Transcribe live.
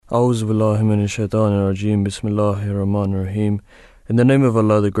A'udhu billahi minash shaitanir rajeem. Bismillahir rahmanir rahim. In the name of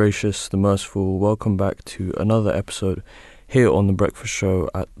Allah, the Gracious, the Merciful, welcome back to another episode here on The Breakfast Show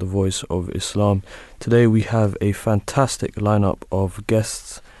at The Voice of Islam. Today we have a fantastic lineup of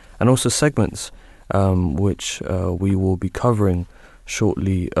guests and also segments which we will be covering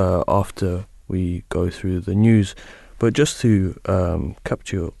shortly after we go through the news. But just to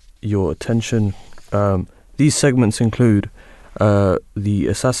capture your attention, these segments include the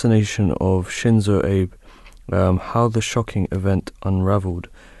assassination of Shinzo Abe, how the shocking event unraveled.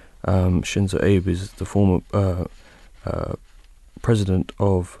 Shinzo Abe is the former president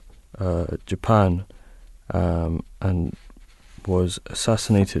of Japan and was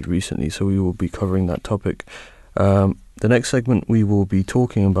assassinated recently, so we will be covering that topic. The next segment we will be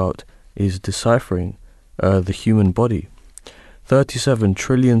talking about is deciphering the human body. 37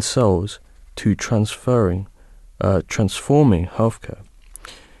 trillion cells to transforming healthcare.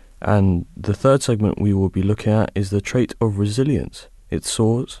 And the third segment we will be looking at is the trait of resilience, its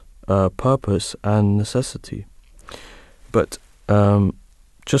source, purpose and necessity. But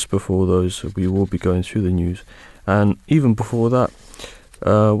just before those, we will be going through the news. And even before that,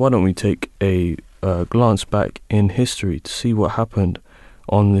 why don't we take a glance back in history to see what happened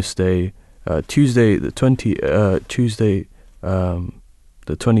on this day, Tuesday the 26th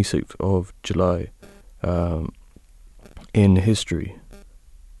of July, in history.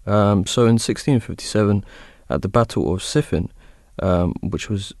 So in 1657, at the Battle of Siffin, which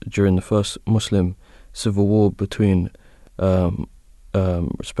was during the first Muslim civil war between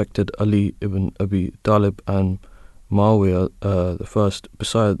respected Ali ibn Abi Talib and Muawiyah the first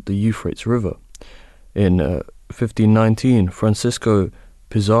beside the Euphrates River. In 1519, Francisco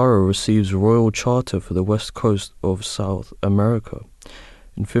Pizarro receives royal charter for the west coast of South America.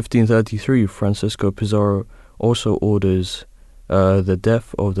 In 1533, Francisco Pizarro also orders the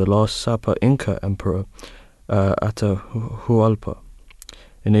death of the last Sapa Inca emperor, Atahualpa.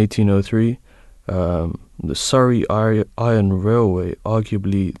 In 1803, the Surrey Iron Railway,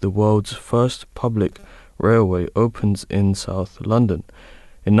 arguably the world's first public railway, opens in South London.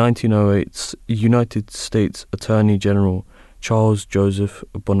 In 1908, United States Attorney General Charles Joseph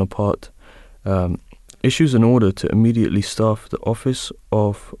Bonaparte issues an order to immediately staff the office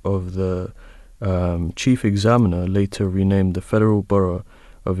of the Chief Examiner, later renamed the Federal Bureau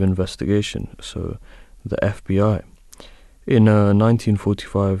of Investigation, so the FBI. In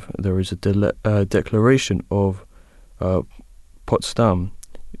 1945, there is a declaration of Potsdam.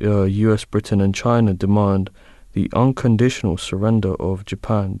 US, Britain and China demand the unconditional surrender of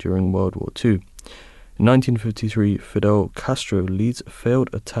Japan during World War II. In 1953, Fidel Castro leads a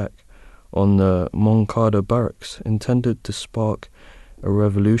failed attack on the Moncada barracks intended to spark a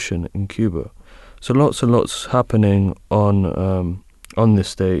revolution in Cuba. So lots and lots happening on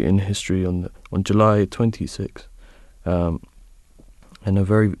this day in history on July 26th, and a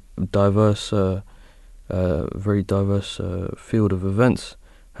very diverse field of events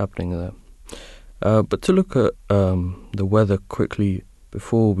happening there. But to look at the weather quickly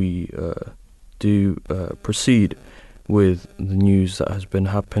before we proceed with the news that has been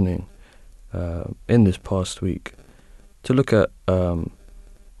happening in this past week. To look at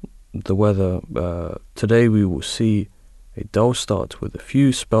the weather, today we will see a dull start with a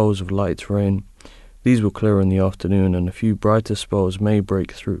few spells of light rain. These will clear in the afternoon and a few brighter spells may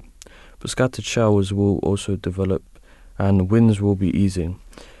break through, but scattered showers will also develop and winds will be easing.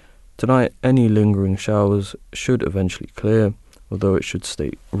 Tonight, any lingering showers should eventually clear, although it should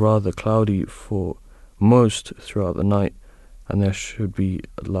stay rather cloudy for most throughout the night, and there should be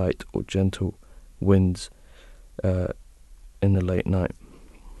light or gentle winds in the late night.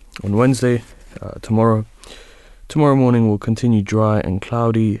 On Wednesday, tomorrow morning will continue dry and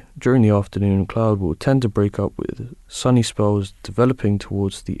cloudy. During the afternoon, cloud will tend to break up with sunny spells developing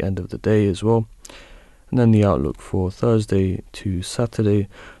towards the end of the day as well. And then the outlook for Thursday to Saturday.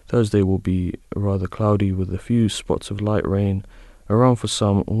 Thursday will be rather cloudy with a few spots of light rain around for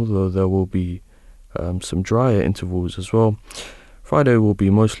some, although there will be some drier intervals as well. Friday will be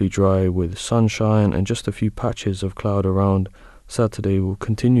mostly dry with sunshine and just a few patches of cloud around. Saturday will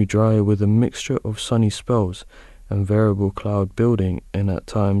continue dry with a mixture of sunny spells and variable cloud building in at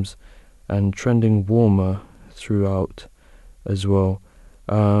times and trending warmer throughout as well.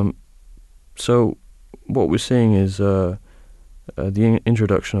 So what we're seeing is the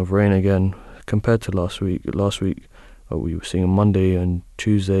introduction of rain again compared to last week. Last week we were seeing Monday and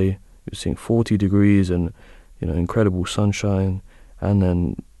Tuesday, we were seeing 40 degrees and incredible sunshine, and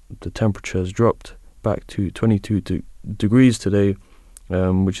then the temperature has dropped back to 22 degrees today,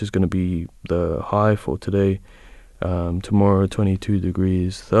 which is going to be the high for today. Tomorrow 22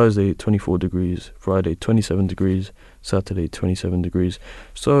 degrees, Thursday 24 degrees, Friday 27 degrees, Saturday 27 degrees.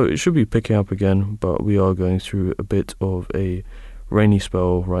 So it should be picking up again, but we are going through a bit of a rainy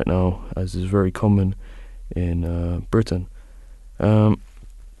spell right now, as is very common in Britain.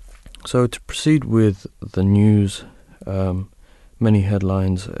 So to proceed with the news, many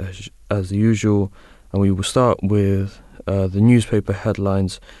headlines as usual, and we will start with the newspaper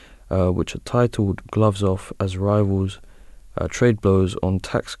headlines, which are titled "Gloves Off as Rivals Trade Blows on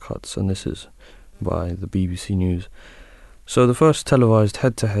Tax Cuts," and this is by the BBC News. So the first televised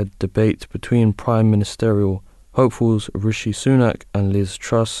head-to-head debate between Prime Ministerial hopefuls Rishi Sunak and Liz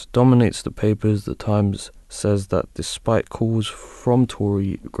Truss dominates the papers. The Times says that despite calls from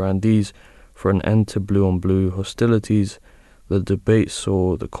Tory grandees for an end to blue-on-blue hostilities, the debate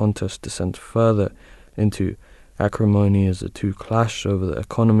saw the contest descend further into acrimony as the two clashed over the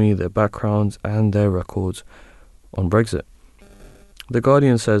economy, their backgrounds and their records on Brexit. The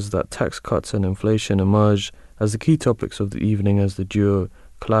Guardian says that tax cuts and inflation emerged as the key topics of the evening as the duo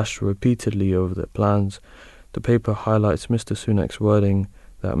clashed repeatedly over their plans. The paper highlights Mr. Sunak's wording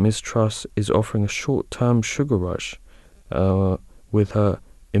that Ms. Truss is offering a short-term sugar rush with her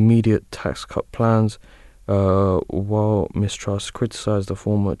immediate tax cut plans, while Ms. Truss criticised the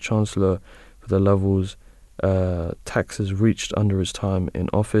former Chancellor for the levels taxes reached under his time in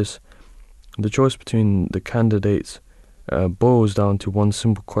office. The choice between the candidates boils down to one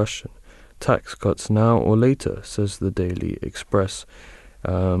simple question: tax cuts now or later, says the Daily Express.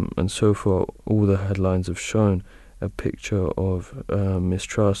 And so far, all the headlines have shown a picture of Ms.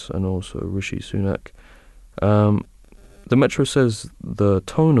 Truss and also Rishi Sunak. The Metro says the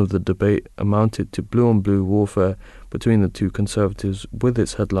tone of the debate amounted to blue-on-blue warfare between the two Conservatives, with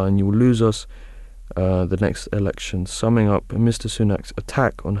its headline, "You will lose us the next election," summing up Mr. Sunak's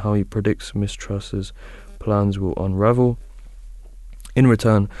attack on how he predicts Ms. Truss's plans will unravel. In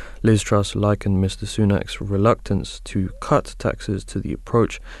return, Liz Truss likened Mr. Sunak's reluctance to cut taxes to the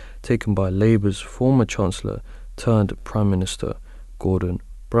approach taken by Labour's former Chancellor turned Prime Minister Gordon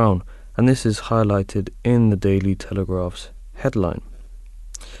Brown, and this is highlighted in the Daily Telegraph's headline.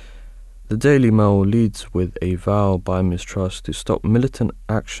 The Daily Mail leads with a vow by Ms. Truss to stop militant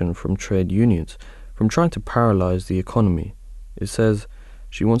action from trade unions from trying to paralyse the economy. It says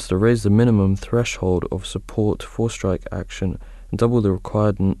she wants to raise the minimum threshold of support for strike action and double the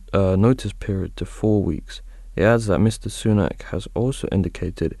required notice period to 4 weeks. It adds that Mr. Sunak has also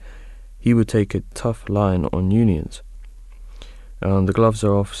indicated he would take a tough line on unions. The Gloves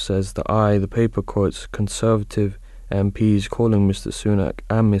Are Off says the paper quotes Conservative MPs calling Mr. Sunak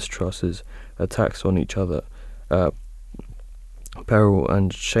and Ms. Truss's attacks on each other peril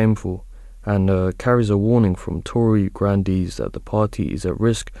and shameful, and carries a warning from Tory grandees that the party is at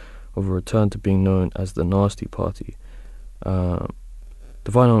risk of a return to being known as the Nasty Party. The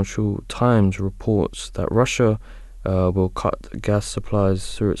Financial Times reports that Russia will cut gas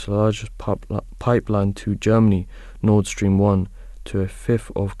supplies through its largest pipeline to Germany, Nord Stream 1, to a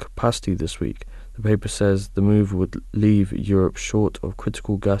fifth of capacity this week. The paper says the move would leave Europe short of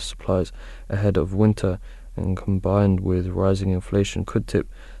critical gas supplies ahead of winter, and combined with rising inflation could tip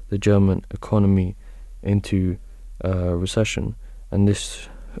the German economy into recession. And this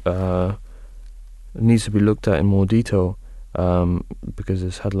needs to be looked at in more detail, because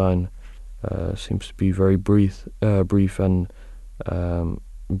this headline seems to be very brief, and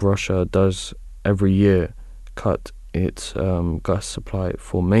Russia does every year cut its gas supply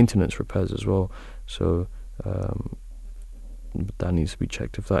for maintenance repairs as well. So that needs to be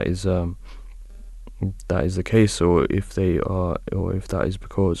checked if that is the case, or if that is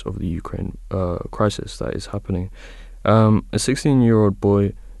because of the Ukraine crisis that is happening. A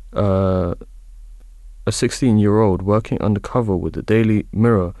 16-year-old working undercover with the Daily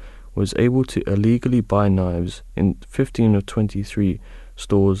Mirror was able to illegally buy knives in 15 of 23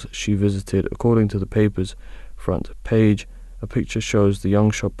 stores she visited, according to the paper's front page. A picture shows the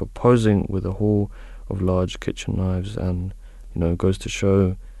young shopper posing with a haul of large kitchen knives, and it goes to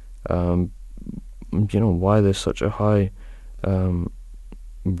show why there's such a high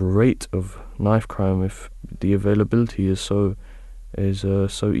rate of knife crime if the availability is so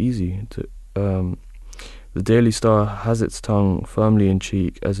easy to. The Daily Star has its tongue firmly in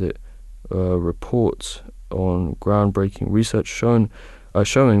cheek as it reports on groundbreaking research showing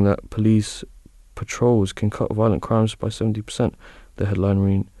that police patrols can cut violent crimes by 70%. The headline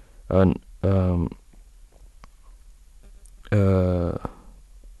read,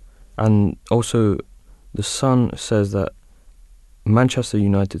 and also the Sun says that Manchester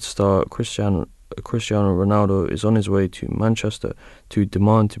United star Cristiano Ronaldo is on his way to Manchester to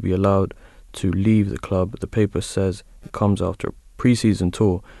demand to be allowed to leave the club. The paper says it comes after a pre-season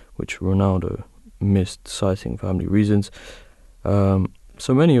tour, which Ronaldo missed, citing family reasons. So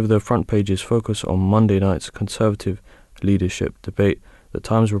many of the front pages focus on Monday night's Conservative leadership debate. The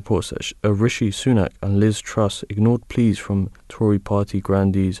Times reports that Rishi Sunak and Liz Truss ignored pleas from Tory party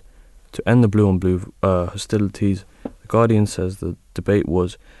grandees to end the blue-on-blue hostilities. The Guardian says the debate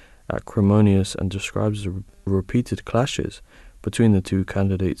was acrimonious and describes the repeated clashes between the two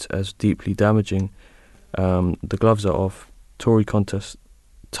candidates as deeply damaging. The gloves are off. Tory contest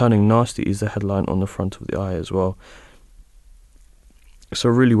turning nasty is the headline on the front of the Eye as well. So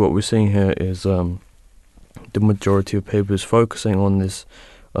really what we're seeing here is the majority of papers focusing on this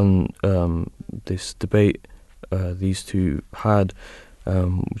debate these two had,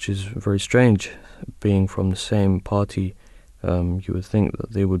 which is very strange, being from the same party. You would think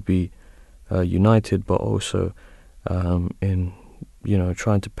that they would be united, but also in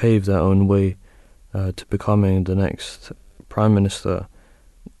trying to pave their own way to becoming the next prime minister.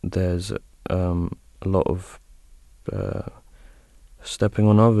 There's a lot of stepping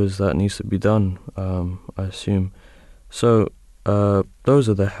on others that needs to be done, I assume. So those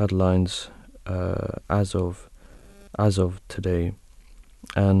are the headlines as of today,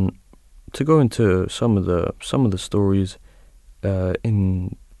 and to go into some of the stories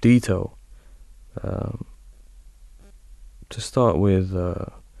in detail. To start with,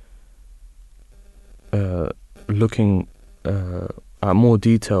 looking at more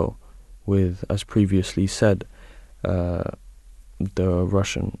detail with, as previously said, the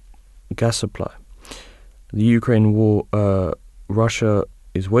Russian gas supply. The Ukraine war, Russia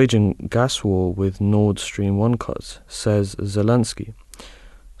is waging gas war with Nord Stream 1 cuts, says Zelensky.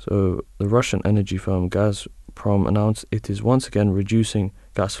 So the Russian energy firm Gazprom announced it is once again reducing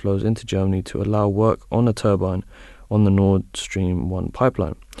gas flows into Germany to allow work on a turbine on the Nord Stream 1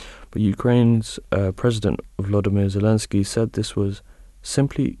 pipeline. But Ukraine's President Volodymyr Zelensky said this was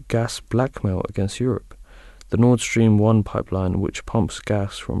simply gas blackmail against Europe. The Nord Stream 1 pipeline, which pumps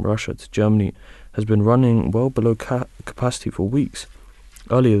gas from Russia to Germany, has been running well below capacity for weeks.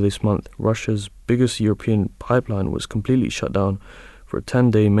 Earlier this month, Russia's biggest European pipeline was completely shut down for a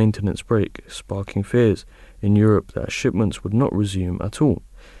 10-day maintenance break, sparking fears in Europe that shipments would not resume at all.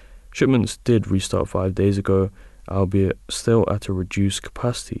 Shipments did restart 5 days ago, albeit still at a reduced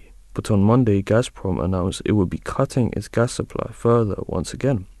capacity. But on Monday, Gazprom announced it would be cutting its gas supply further once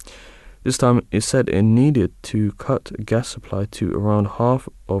again. This time, it said it needed to cut gas supply to around half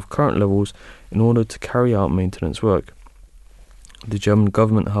of current levels in order to carry out maintenance work. The German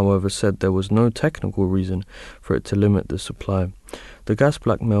government, however, said there was no technical reason for it to limit the supply. The gas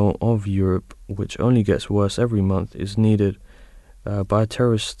blackmail of Europe, which only gets worse every month, is needed by a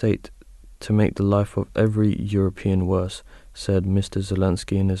terrorist state to make the life of every European worse, said Mr.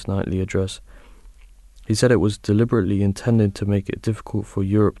 Zelensky in his nightly address. He said it was deliberately intended to make it difficult for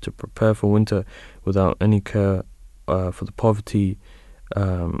Europe to prepare for winter without any care for the poverty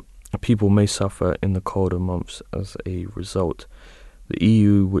people may suffer in the colder months as a result. The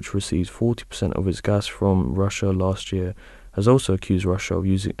EU, which receives 40% of its gas from Russia last year, has also accused Russia of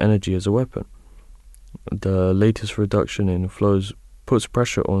using energy as a weapon. The latest reduction in flows puts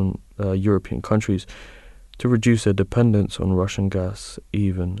pressure on European countries to reduce their dependence on Russian gas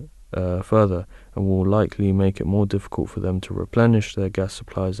even further, and will likely make it more difficult for them to replenish their gas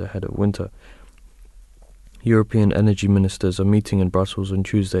supplies ahead of winter. European energy ministers are meeting in Brussels on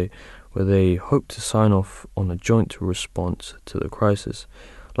Tuesday, where they hope to sign off on a joint response to the crisis.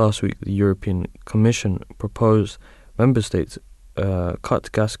 Last week, the European Commission proposed member states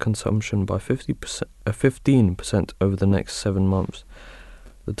cut gas consumption by 15% over the next 7 months.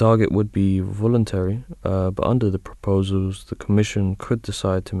 The target would be voluntary, but under the proposals, the Commission could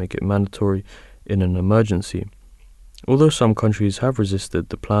decide to make it mandatory in an emergency. Although some countries have resisted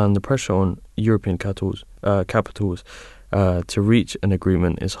the plan, the pressure on European capitals to reach an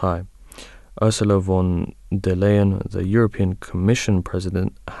agreement is high. Ursula von der Leyen, the European Commission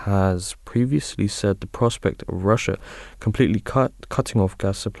president, has previously said the prospect of Russia completely cutting off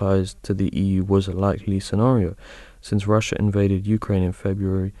gas supplies to the EU was a likely scenario. Since Russia invaded Ukraine in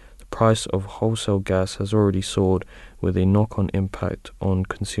February, the price of wholesale gas has already soared, with a knock-on impact on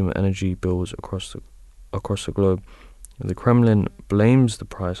consumer energy bills across the globe. The Kremlin blames the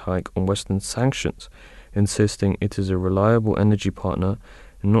price hike on Western sanctions, insisting it is a reliable energy partner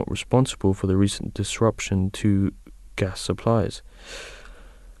and not responsible for the recent disruption to gas supplies.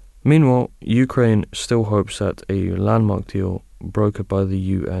 Meanwhile, Ukraine still hopes that a landmark deal brokered by the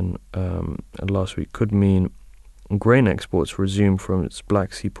UN last week could mean grain exports resume from its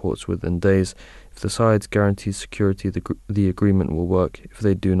Black Sea ports within days. If the sides guarantee security, the agreement will work. If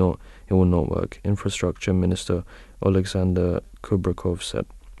they do not, it will not work, Infrastructure Minister Alexander Kubrakov said.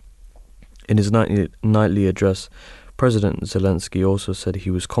 In his nightly address, President Zelensky also said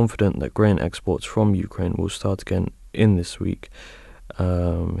he was confident that grain exports from Ukraine will start again in this week.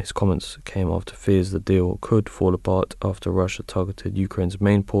 His comments came after fears the deal could fall apart after Russia targeted Ukraine's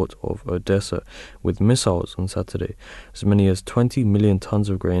main port of Odessa with missiles on Saturday. As many as 20 million tons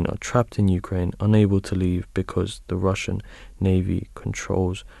of grain are trapped in Ukraine, unable to leave because the Russian Navy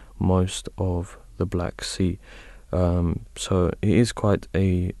controls most of the Black Sea. So it is quite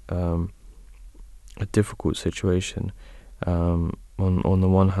a difficult situation. On the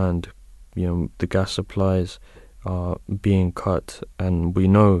one hand, the gas supplies are being cut, and we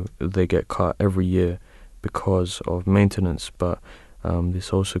know they get cut every year because of maintenance, but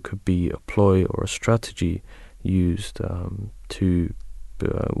this also could be a ploy or a strategy used to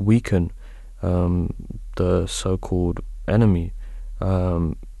weaken the so-called enemy.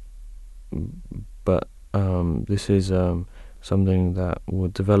 But this is something that will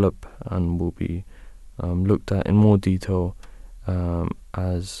develop and will be looked at in more detail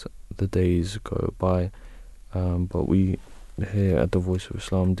as the days go by. But we here at the Voice of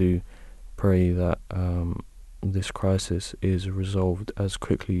Islam do pray that this crisis is resolved as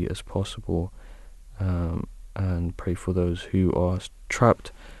quickly as possible, and pray for those who are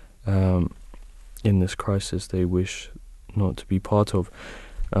trapped in this crisis they wish not to be part of.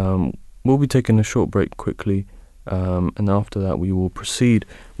 We'll be taking a short break quickly, and after that we will proceed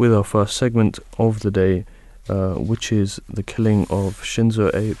with our first segment of the day, which is the killing of Shinzo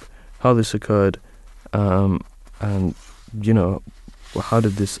Abe, how this occurred, and how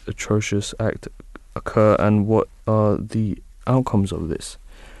did this atrocious act occur, and what are the outcomes of this.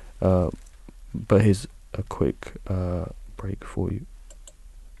 But here's a quick break for you.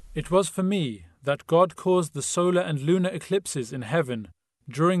 It was for me that God caused the solar and lunar eclipses in heaven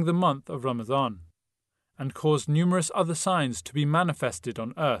during the month of Ramadan, and caused numerous other signs to be manifested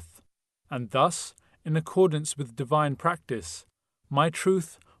on earth, and thus, in accordance with divine practice, my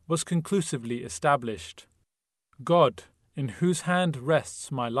truth was conclusively established. God, in whose hand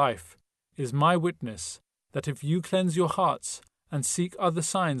rests my life, is my witness that if you cleanse your hearts and seek other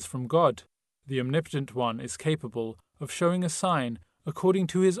signs from God, the Omnipotent One is capable of showing a sign according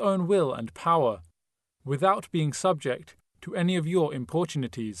to his own will and power, without being subject to any of your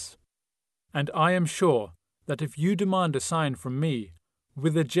importunities. And I am sure that if you demand a sign from me,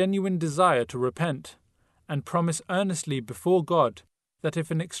 with a genuine desire to repent, and promise earnestly before God that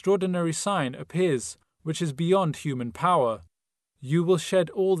if an extraordinary sign appears which is beyond human power, you will shed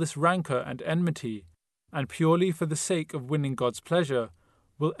all this rancor and enmity, and purely for the sake of winning God's pleasure,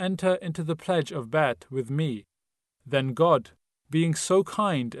 will enter into the pledge of Bai'at with me, then God, being so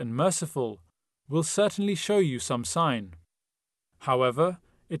kind and merciful, will certainly show you some sign. However,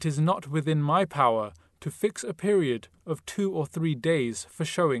 it is not within my power to fix a period of 2 or 3 days for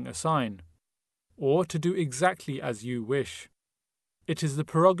showing a sign, or to do exactly as you wish. It is the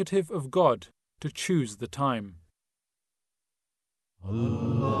prerogative of God to choose the time.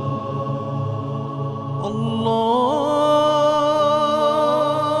 Allah, Allahu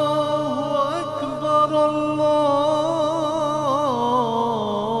Akbar, Allahu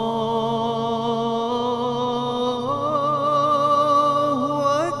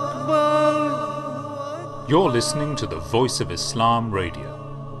Akbar. You're listening to the Voice of Islam Radio,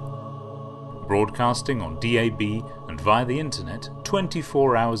 broadcasting on DAB and via the internet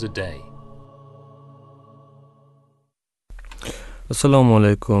 24 hours a day. Assalamu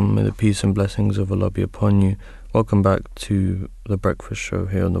alaikum, may the peace and blessings of Allah be upon you. Welcome back to the breakfast show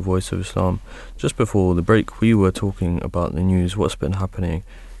here on the Voice of Islam. Just before the break, we were talking about the news, what's been happening,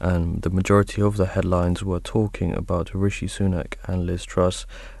 and the majority of the headlines were talking about Rishi Sunak and Liz Truss,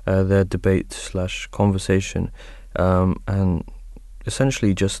 their debate/conversation, and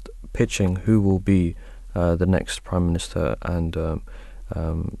essentially just pitching who will be the next Prime Minister, and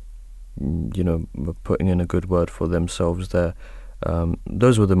putting in a good word for themselves there.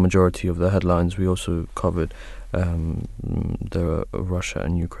 Those were the majority of the headlines. We also covered the Russia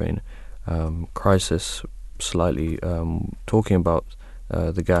and Ukraine crisis slightly, talking about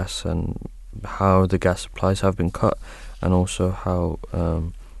the gas and how the gas supplies have been cut, and also how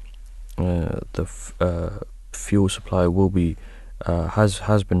the fuel supply will be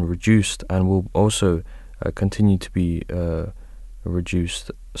has been reduced and will also continue to be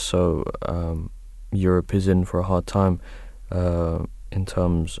reduced. So Europe is in for a hard time in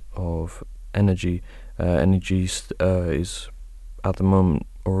terms of energy. Energy is at the moment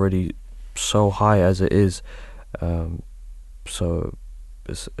already so high as it is. So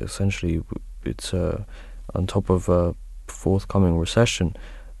essentially it's on top of a forthcoming recession.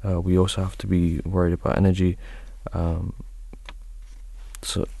 we also have to be worried about energy.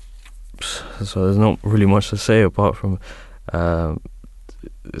 So there's not really much to say apart from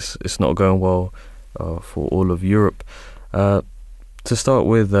it's not going well for all of Europe. To start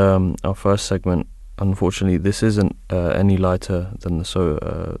with our first segment, unfortunately, this isn't any lighter than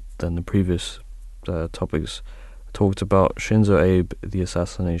the previous topics talked about. Shinzo Abe, the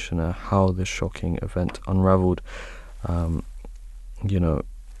assassination, how this shocking event unravelled.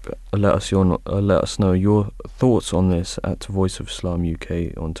 Let us know your thoughts on this at Voice of Islam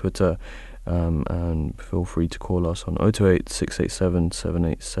UK on Twitter, and feel free to call us on 028 687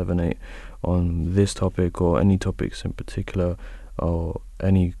 7878 on this topic or any topics in particular, or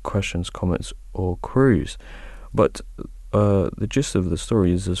any questions, comments or queries. But the gist of the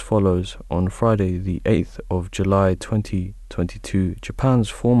story is as follows. On Friday the 8th of July 2022, Japan's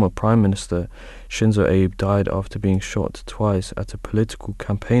former Prime Minister Shinzo Abe died after being shot twice at a political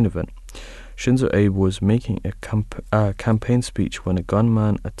campaign event. Shinzo Abe was making a campaign speech when a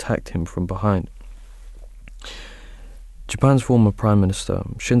gunman attacked him from behind. Japan's former Prime Minister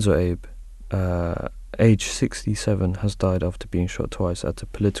Shinzo Abe, age 67, has died after being shot twice at a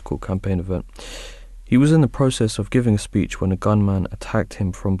political campaign event. He was in the process of giving a speech when a gunman attacked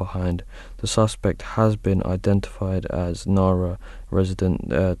him from behind. The suspect has been identified as Nara resident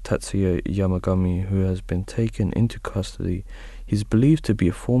Tetsuya Yamagami, who has been taken into custody. He's believed to be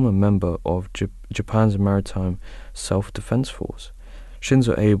a former member of Japan's Maritime Self-Defense Force.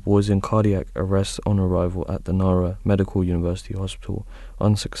 Shinzo Abe was in cardiac arrest on arrival at the Nara Medical University Hospital.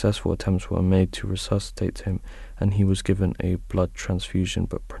 Unsuccessful attempts were made to resuscitate him, and he was given a blood transfusion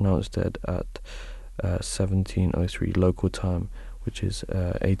but pronounced dead at 17:03 local time, which is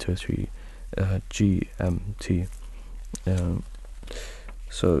 8:03 GMT.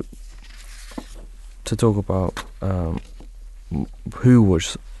 So, to talk about who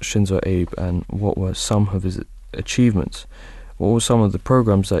was Shinzo Abe and what were some of his achievements, what were some of the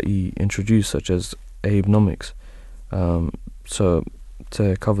programs that he introduced, such as Abenomics. So,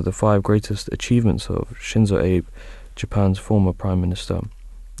 to cover the 5 greatest achievements of Shinzo Abe, Japan's former Prime Minister.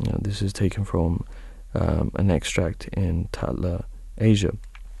 This is taken from an extract in Tatler Asia.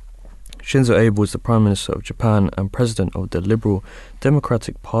 Shinzo Abe was the Prime Minister of Japan and President of the Liberal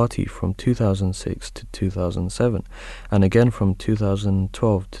Democratic Party from 2006 to 2007, and again from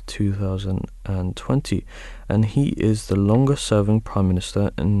 2012 to 2020, and he is the longest-serving Prime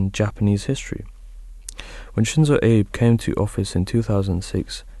Minister in Japanese history. When Shinzo Abe came to office in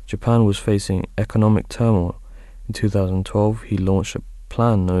 2006, Japan was facing economic turmoil. In 2012, he launched a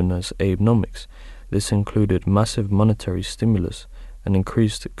plan known as Abenomics. This included massive monetary stimulus and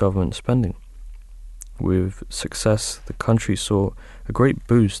increased government spending. With success, the country saw a great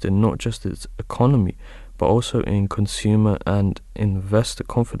boost in not just its economy, but also in consumer and investor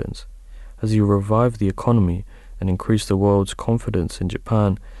confidence. As he revived the economy and increased the world's confidence in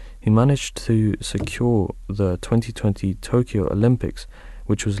Japan, he managed to secure the 2020 Tokyo Olympics,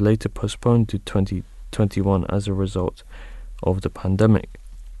 which was later postponed to 2021 as a result of the pandemic.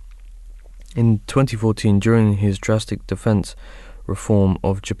 In 2014, during his drastic defense reform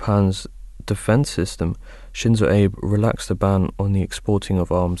of Japan's defense system, Shinzo Abe relaxed the ban on the exporting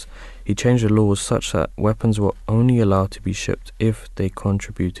of arms. He changed the laws such that weapons were only allowed to be shipped if they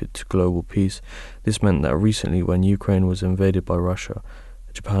contributed to global peace. This meant that recently, when Ukraine was invaded by Russia,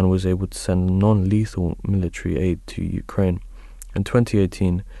 Japan was able to send non-lethal military aid to Ukraine. In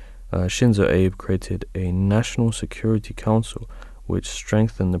 2018, Shinzo Abe created a National Security Council, which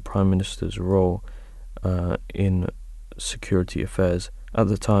strengthened the Prime Minister's role in security affairs. At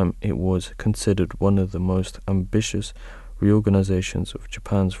the time, it was considered one of the most ambitious reorganizations of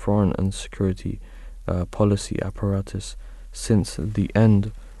Japan's foreign and security policy apparatus since the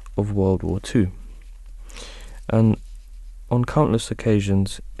end of World War II. And on countless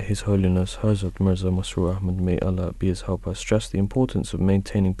occasions, His Holiness Hazrat Mirza Masroor Ahmad, may Allah be his helper, stressed the importance of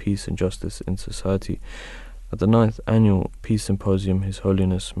maintaining peace and justice in society. At the 9th Annual Peace Symposium, His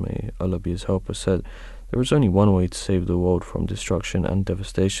Holiness, may Allah be his helper, said, "There is only one way to save the world from destruction and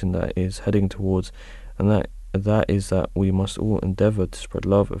devastation that is heading towards, and that is that we must all endeavor to spread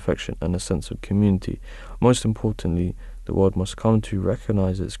love, affection, and a sense of community. Most importantly, the world must come to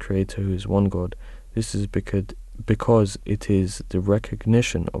recognize its Creator, who is one God. This is because it is the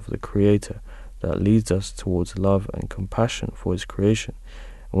recognition of the Creator that leads us towards love and compassion for His creation.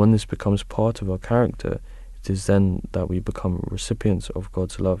 And when this becomes part of our character, it is then that we become recipients of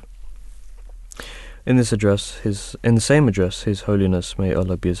God's love." In the same address, His Holiness, may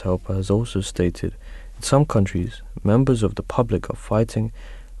Allah be his helper, has also stated, in some countries, members of the public are fighting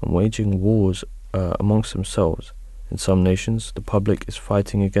and waging wars amongst themselves. In some nations, the public is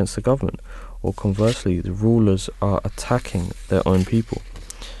fighting against the government, or conversely, the rulers are attacking their own people.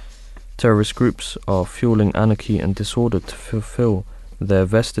 Terrorist groups are fueling anarchy and disorder to fulfill their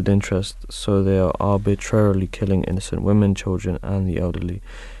vested interests, so they are arbitrarily killing innocent women, children, and the elderly.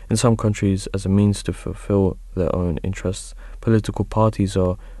 In some countries, as a means to fulfill their own interests, political parties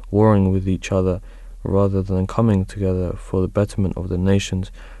are warring with each other rather than coming together for the betterment of the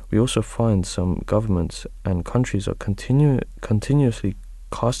nations. We also find some governments and countries are continuously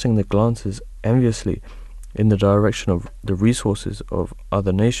casting their glances enviously in the direction of the resources of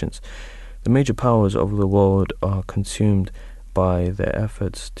other nations. The major powers of the world are consumed by their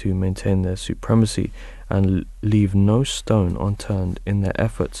efforts to maintain their supremacy and leave no stone unturned in their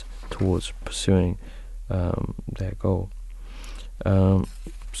efforts towards pursuing their goal.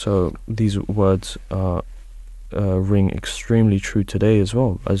 So these words ring extremely true today as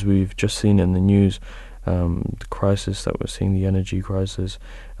well, as we've just seen in the news, the crisis that we're seeing, the energy crisis,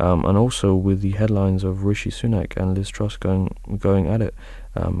 and also with the headlines of Rishi Sunak and Liz Truss going at it.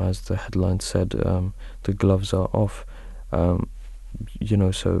 As the headline said, the gloves are off.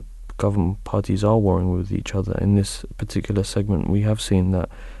 So government parties are warring with each other. In this particular segment, we have seen that,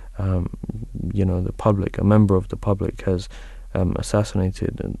 the public, a member of the public, has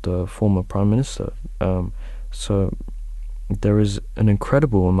assassinated the former Prime Minister. So there is an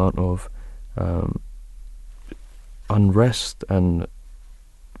incredible amount of unrest and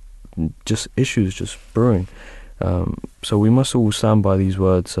just issues just brewing. So we must all stand by these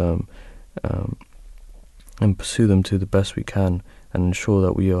words and pursue them to the best we can and ensure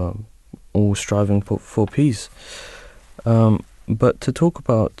that we are all striving for peace. But to talk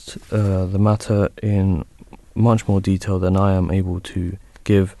about the matter in much more detail than I am able to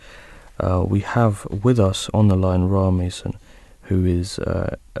give, we have with us on the line Ra Mason, who is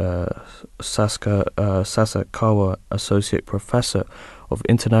Sasakawa Associate Professor of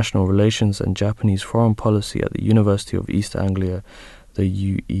International Relations and Japanese Foreign Policy at the University of East Anglia, the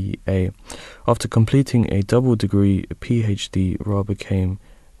UEA. After completing a double degree PhD, Ra became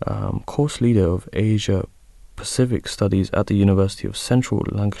course leader of Asia Pacific Studies at the University of Central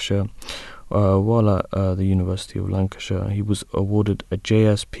Lancashire. While at the University of Lancashire, he was awarded a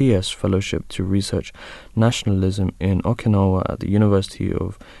JSPS Fellowship to research nationalism in Okinawa at the University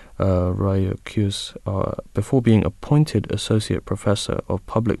of Ryukyu, before being appointed Associate Professor of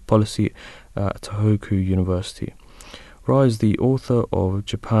Public Policy at Tohoku University. Ra is the author of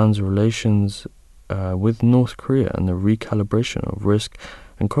Japan's Relations with North Korea and the Recalibration of Risk,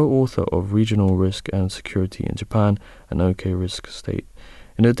 and co-author of Regional Risk and Security in Japan and OK Risk State.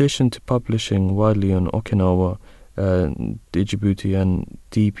 In addition to publishing widely on Okinawa, Djibouti and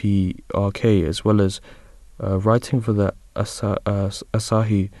DPRK, as well as writing for the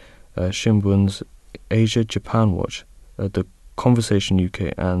Asahi Shimbun's Asia-Japan Watch, the Conversation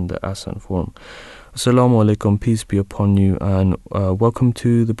UK and the ASEAN Forum. Assalamu alaikum, peace be upon you, and welcome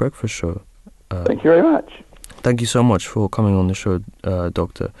to The Breakfast Show. Thank you very much. Thank you so much for coming on the show,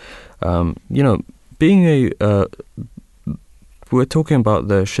 Doctor. Being we're talking about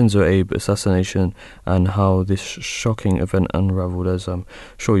the Shinzo Abe assassination and how this shocking event unraveled, as I'm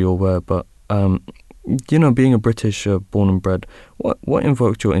sure you're aware. But being a British born and bred, what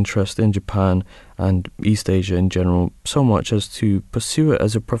invoked your interest in Japan and East Asia in general so much as to pursue it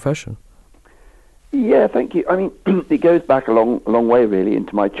as a profession? Yeah, thank you. I mean, it goes back a long way, really,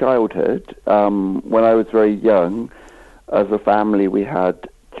 into my childhood. When I was very young, as a family, we had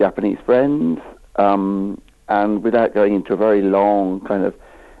Japanese friends, and without going into a very long kind of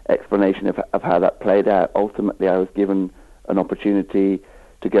explanation of how that played out, ultimately I was given an opportunity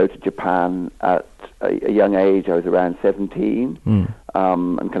to go to Japan at a young age. I was around 17, and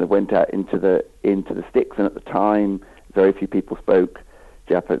kind of went out into the sticks. And at the time, very few people spoke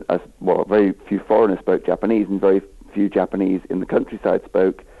Japanese. Well, very few foreigners spoke Japanese, and very few Japanese in the countryside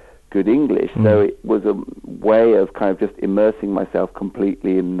spoke good English. So it was a way of kind of just immersing myself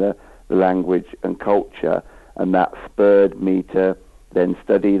completely in the language and culture, and that spurred me to then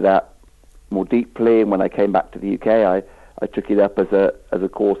study that more deeply. And when I came back to the UK, I took it up as a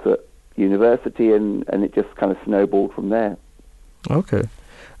course at university, and it just kind of snowballed from there. Okay.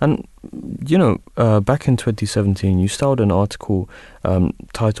 And, back in 2017, you started an article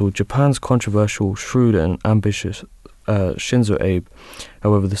titled Japan's Controversial, Shrewd and Ambitious Shinzo Abe.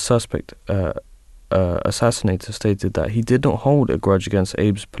 However, the suspect assassinator stated that he did not hold a grudge against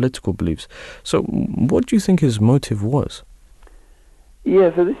Abe's political beliefs. So what do you think his motive was?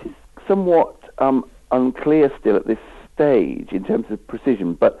 Yeah, so this is somewhat unclear still at this stage in terms of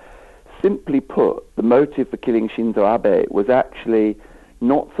precision, but simply put, the motive for killing Shinzo Abe was actually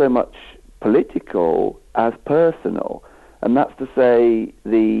not so much political as personal. And that's to say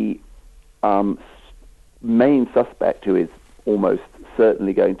the main suspect, who is almost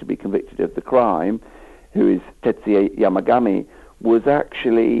certainly going to be convicted of the crime, who is Tetsuya Yamagami, was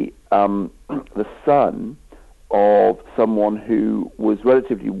actually the son of someone who was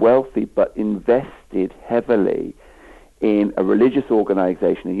relatively wealthy but invested heavily in a religious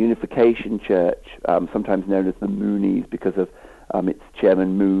organization, a unification church, sometimes known as the Moonies because of its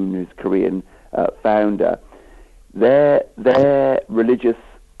chairman Moon, who's a Korean founder. Their religious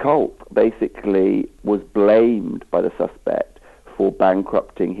cult basically was blamed by the suspect for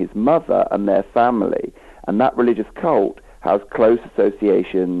bankrupting his mother and their family. And that religious cult has close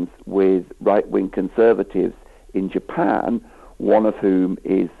associations with right-wing conservatives in Japan, one of whom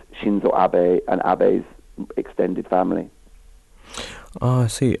is Shinzo Abe and Abe's extended family. I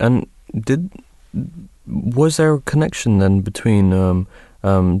see. And was there a connection then between,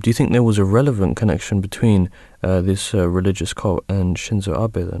 do you think there was a relevant connection between this religious cult and Shinzo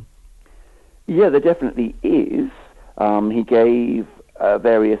Abe then? Yeah, there definitely is. He gave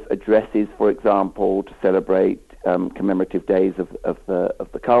various addresses, for example, to celebrate commemorative days of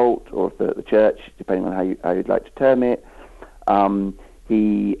the cult or of the church, depending on how you'd like to term it.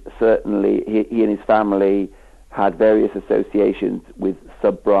 He and his family had various associations with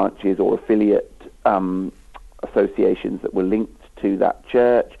sub-branches or affiliate associations that were linked to that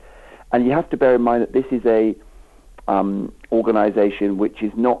church. And you have to bear in mind that this is a organization which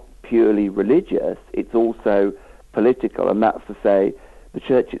is not purely religious, it's also political, and that's to say the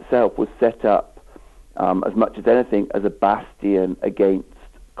church itself was set up as much as anything as a bastion against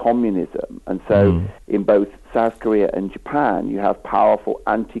communism. And so in both South Korea and Japan, you have powerful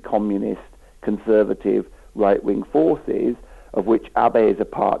anti-communist, conservative, right-wing forces, of which Abe is a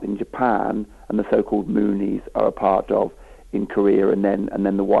part in Japan, and the so-called Moonies are a part of in Korea, and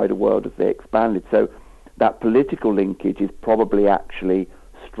then the wider world as they expanded. So that political linkage is probably actually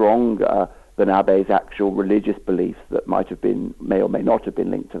stronger than Abe's actual religious beliefs that may or may not have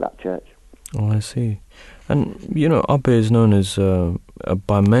been linked to that church. Oh, I see. And, Abe is known as,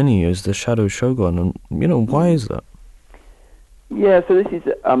 by many, as the Shadow Shogun, and, why is that? Yeah, so this is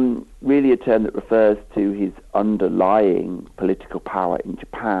really a term that refers to his underlying political power in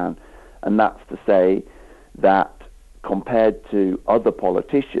Japan, and that's to say that compared to other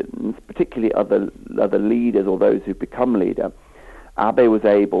politicians, particularly other leaders or those who become leader, Abe was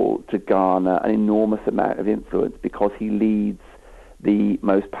able to garner an enormous amount of influence because he leads the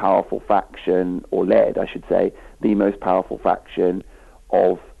most powerful faction, or led, I should say, the most powerful faction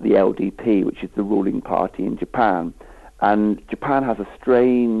of the LDP, which is the ruling party in Japan. And Japan has a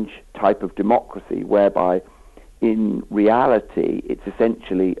strange type of democracy whereby, in reality, it's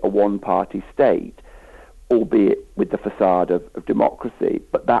essentially a one-party state, albeit with the facade of democracy.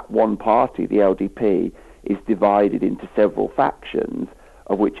 But that one party, the LDP, is divided into several factions,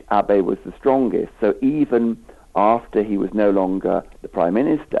 of which Abe was the strongest. So even after he was no longer the prime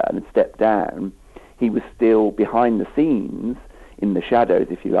minister and had stepped down, he was still behind the scenes, in the shadows,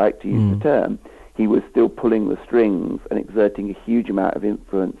 if you like to use the term. He was still pulling the strings and exerting a huge amount of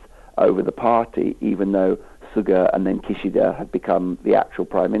influence over the party, even though Suga and then Kishida had become the actual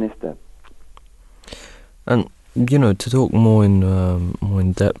prime minister. And to talk more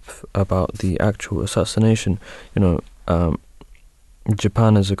in depth about the actual assassination,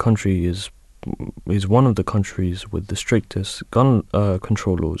 Japan as a country is one of the countries with the strictest gun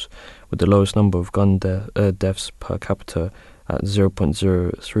control laws, with the lowest number of gun deaths per capita at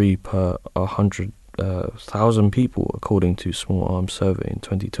 0.03 per 100,000 people, according to Small Arms Survey in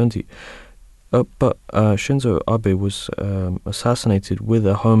 2020. But Shinzo Abe was assassinated with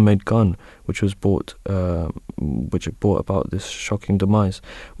a homemade gun, which brought about this shocking demise.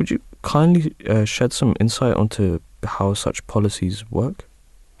 Would you kindly shed some insight onto how such policies work?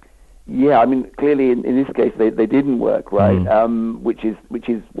 Yeah, I mean, clearly in this case they didn't work, right? Which is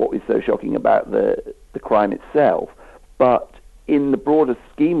what is so shocking about the crime itself. But in the broader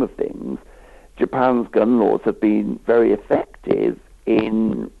scheme of things, Japan's gun laws have been very effective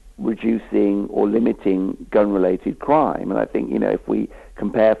in reducing or limiting gun-related crime. And I think, if we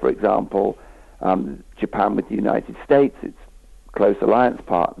compare, for example, Japan with the United States, its close alliance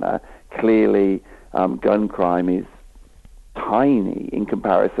partner, clearly gun crime is tiny in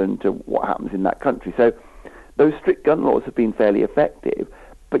comparison to what happens in that country. So those strict gun laws have been fairly effective,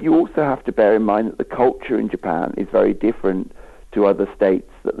 but you also have to bear in mind that the culture in Japan is very different to other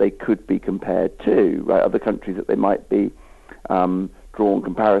states that they could be compared to, right? Other countries that they might be drawn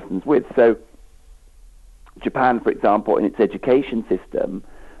comparisons with. So Japan, for example, in its education system,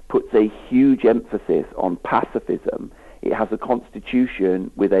 puts a huge emphasis on pacifism it has a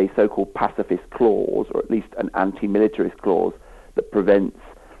constitution with a so-called pacifist clause, or at least an anti-militarist clause, that prevents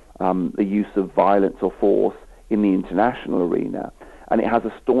the use of violence or force in the international arena. And it has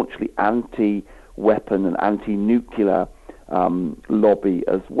a staunchly anti-weapon and anti-nuclear lobby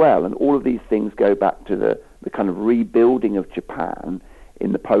as well. And all of these things go back to the kind of rebuilding of Japan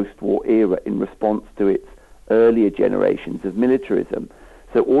in the post-war era in response to its earlier generations of militarism.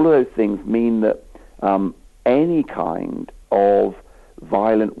 So all of those things mean that any kind of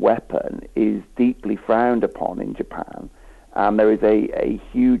violent weapon is deeply frowned upon in Japan, and there is a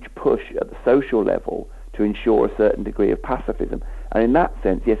huge push at the social level to ensure a certain degree of pacifism. And in that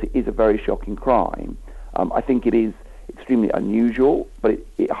sense, yes, it is a very shocking crime. I think it is extremely unusual, but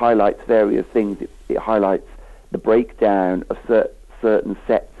it highlights various things. It highlights the breakdown of certain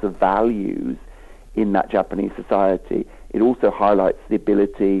sets of values in that Japanese society. It also highlights the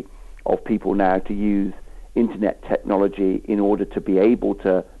ability of people now to use internet technology in order to be able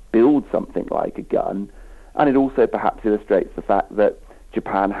to build something like a gun. And it also perhaps illustrates the fact that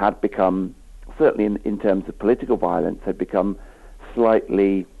Japan had become, certainly in terms of political violence, had become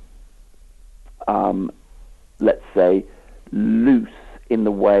slightly, let's say, loose in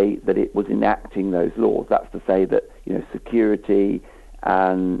the way that it was enacting those laws. That's to say that, security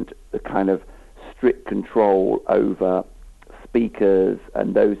and the kind of strict control over speakers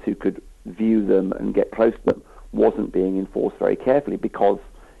and those who could view them and get close to them wasn't being enforced very carefully because,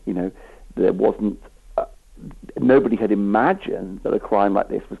 there wasn't, nobody had imagined that a crime like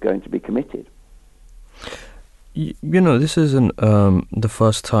this was going to be committed. This isn't the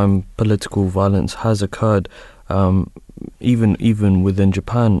first time political violence has occurred, even within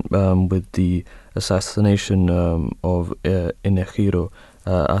Japan, with the assassination of Inejiro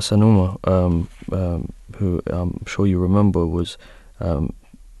Asanuma, who I'm sure you remember was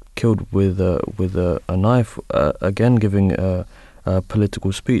killed with a knife, again giving a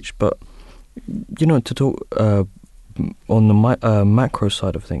political speech. But to talk on the macro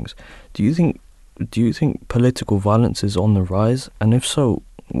side of things, do you think political violence is on the rise, and if so,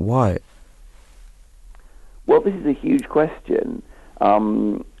 why? Well, this is a huge question.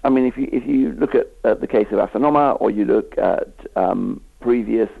 If you look at the case of Asanuma, or you look at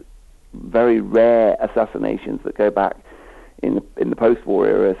previous very rare assassinations that go back in the post-war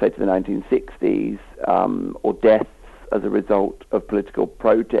era, say to the 1960s, or deaths as a result of political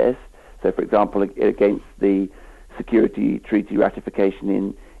protest. So, for example, against the Security Treaty ratification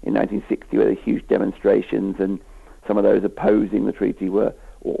in 1960, where there were huge demonstrations, and some of those opposing the treaty were,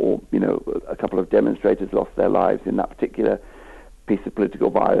 or a couple of demonstrators lost their lives in that particular piece of political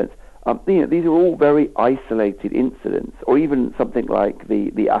violence. These are all very isolated incidents, or even something like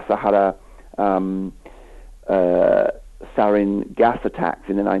the Asahara sarin gas attacks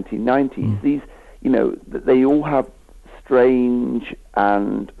in the 1990s. These, they all have strange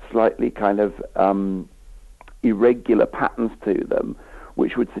and slightly kind of irregular patterns to them,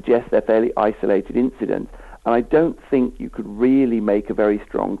 which would suggest they're fairly isolated incidents. And I don't think you could really make a very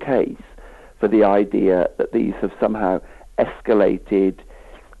strong case for the idea that these have somehow escalated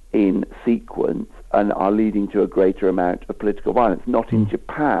in sequence and are leading to a greater amount of political violence. Not in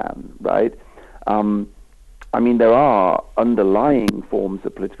Japan, right? There are underlying forms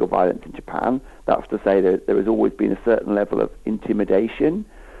of political violence in Japan. That's to say that there has always been a certain level of intimidation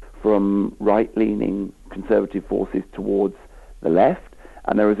from right-leaning conservative forces towards the left,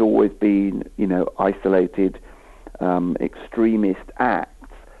 and there has always been, isolated extremist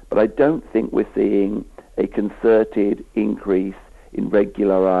acts. But I don't think we're seeing a concerted increase in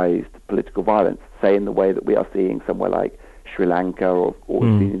regularized political violence, say in the way that we are seeing somewhere like Sri Lanka or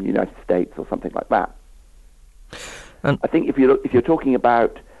in the United States or something like that. And I think if you're talking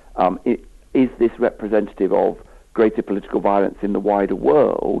about is this representative of greater political violence in the wider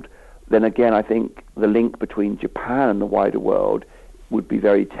world, then again I think the link between Japan and the wider world would be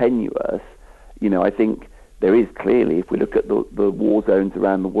very tenuous. I think there is clearly, if we look at the war zones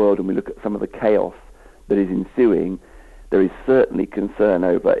around the world and we look at some of the chaos that is ensuing, there is certainly concern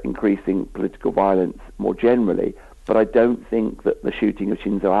over increasing political violence more generally, but I don't think that the shooting of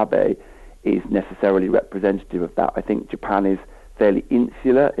Shinzo Abe is necessarily representative of that. I think Japan is fairly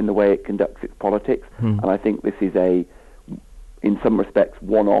insular in the way it conducts its politics, and I think this is in some respects,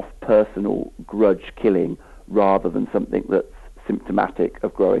 one-off personal grudge killing rather than something that's symptomatic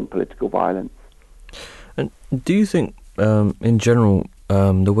of growing political violence. And do you think, in general,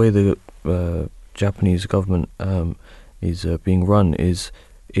 the way the Japanese government is being run is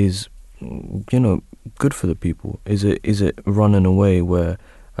good for the people? Is it run in a way where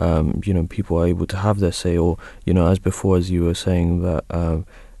people are able to have their say, or as before, as you were saying, that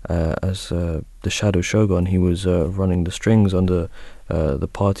as the Shadow Shogun. He was running the strings under the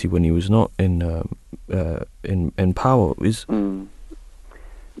party when he was not in power.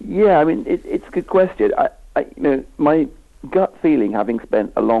 Yeah, I mean, it's a good question. My gut feeling, having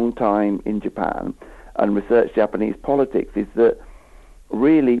spent a long time in Japan and researched Japanese politics, is that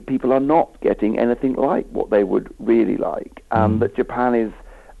really people are not getting anything like what they would really like, and that Japan is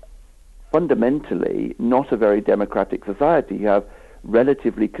fundamentally not a very democratic society. You have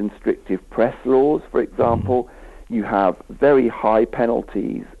relatively constrictive press laws, for example. You have very high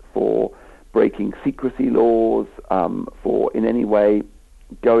penalties for breaking secrecy laws, for in any way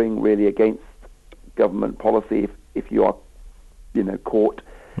going really against government policy if you are, caught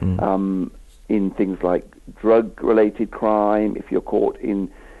in things like drug-related crime, if you're caught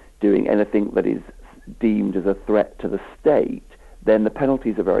in doing anything that is deemed as a threat to the state, then the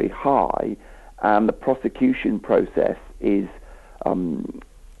penalties are very high, and the prosecution process is,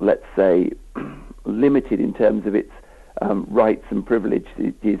 let's say, limited in terms of its rights and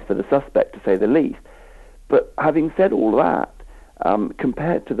privileges for the suspect, to say the least. But having said all that,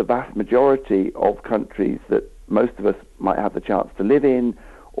 compared to the vast majority of countries that most of us might have the chance to live in,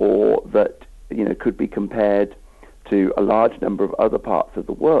 or that could be compared to a large number of other parts of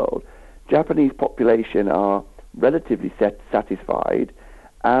the world, Japanese population are relatively satisfied,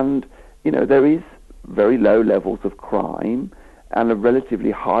 and there is very low levels of crime and a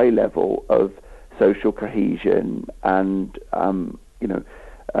relatively high level of social cohesion and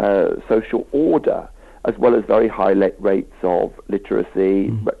social order, as well as very high rates of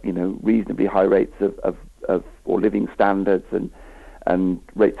literacy, reasonably high rates of living standards and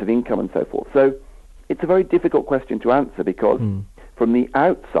rates of income and so forth. So it's a very difficult question to answer, because from the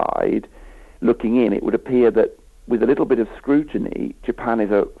outside looking in, it would appear that with a little bit of scrutiny, Japan is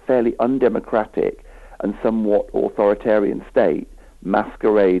a fairly undemocratic and somewhat authoritarian state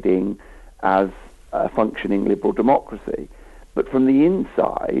masquerading as a functioning liberal democracy. But from the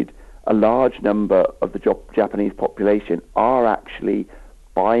inside, a large number of the Japanese population are actually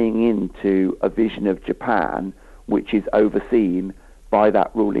buying into a vision of Japan which is overseen by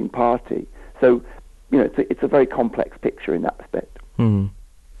that ruling party. So, it's a very complex picture in that respect. And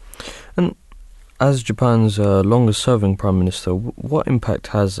as Japan's longest-serving Prime Minister, what impact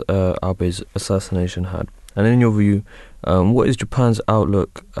has Abe's assassination had? And in your view, what is Japan's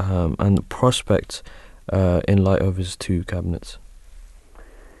outlook and the prospects in light of his two cabinets?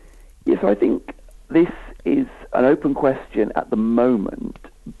 Yes, I think this is an open question at the moment,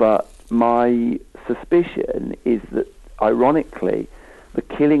 but my suspicion is that, ironically, the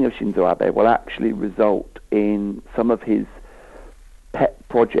killing of Shinzo Abe will actually result in some of his pet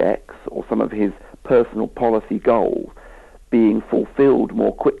projects or some of his personal policy goals being fulfilled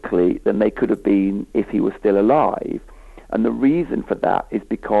more quickly than they could have been if he was still alive. And the reason for that is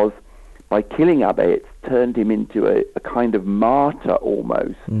because by killing Abe, it's turned him into a kind of martyr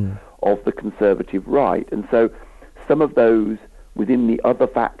almost of the conservative right. And so some of those within the other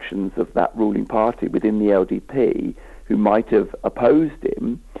factions of that ruling party, within the LDP, who might have opposed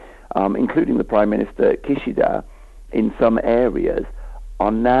him, including the Prime Minister Kishida, in some areas,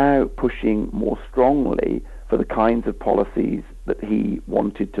 are now pushing more strongly for the kinds of policies that he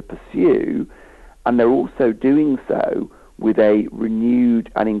wanted to pursue, and they're also doing so with a renewed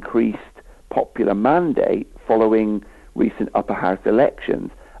and increased popular mandate following recent upper house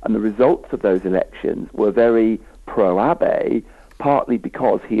elections. And the results of those elections were very pro-Abe, partly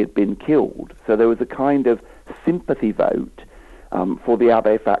because he had been killed. So there was a kind of sympathy vote for the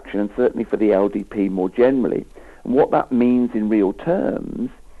Abe faction, and certainly for the LDP more generally. And what that means in real terms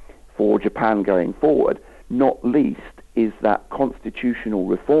for Japan going forward, not least, is that constitutional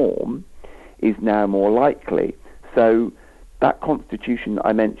reform is now more likely. So that constitution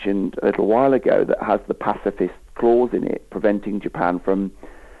I mentioned a little while ago that has the pacifist clause in it, preventing Japan from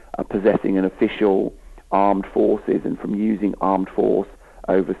possessing an official armed forces and from using armed force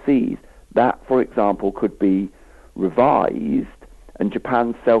overseas, that, for example, could be revised, and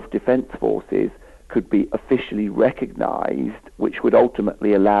Japan's self-defense forces could be officially recognized, which would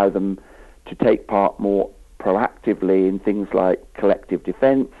ultimately allow them to take part more proactively in things like collective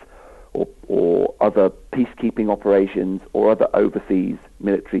defense or other peacekeeping operations or other overseas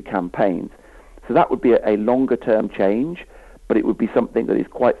military campaigns. So that would be a longer-term change, but it would be something that is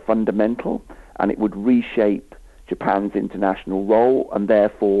quite fundamental, and it would reshape Japan's international role and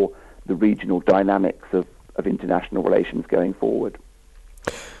therefore the regional dynamics of international relations going forward.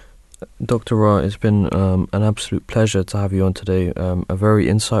 Dr. Ra, it's been an absolute pleasure to have you on today. A very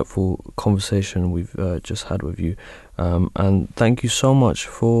insightful conversation we've just had with you. And thank you so much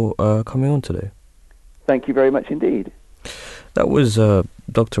for coming on today. Thank you very much indeed. That was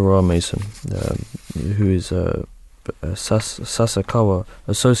Dr. Ra Mason, who is Sasakawa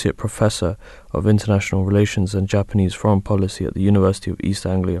Associate Professor of International Relations and Japanese Foreign Policy at the University of East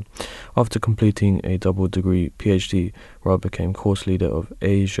Anglia. After completing a double degree PhD, Ra became course leader of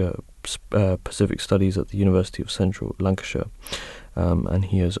Asia Pacific Studies at the University of Central Lancashire, and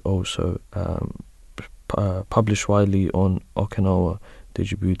he has also published widely on Okinawa,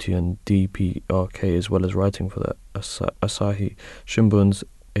 Djibouti and DPRK, as well as writing for the Asahi Shimbun's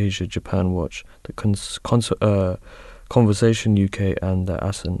Asia-Japan Watch, the Conversation UK and the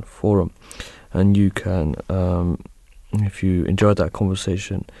ASEAN Forum. And you can, if you enjoyed that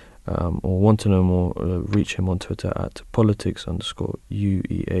conversation or want to know more, reach him on Twitter at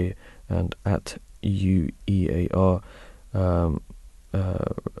politics_UEA and at UEAR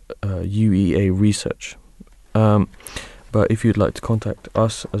UEA Research. But if you'd like to contact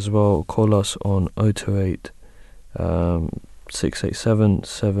us as well, call us on 028 687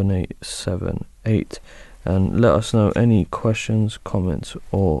 7878 and let us know any questions, comments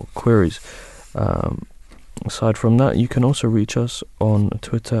or queries. Aside from that, you can also reach us on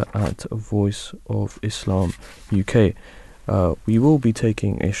Twitter at Voice of Islam UK. We will be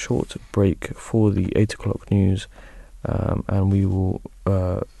taking a short break for the 8 o'clock news, and we will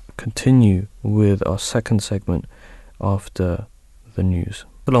continue with our second segment after the news.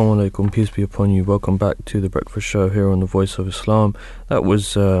 Assalamu alaikum, peace be upon you. Welcome back to the Breakfast Show here on the Voice of Islam. That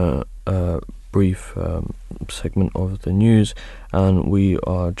was a brief segment of the news, and we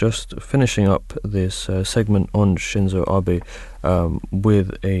are just finishing up this segment on Shinzo Abe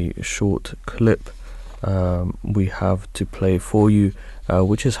with a short clip we have to play for you,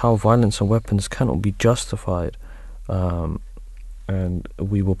 which is how violence and weapons cannot be justified. And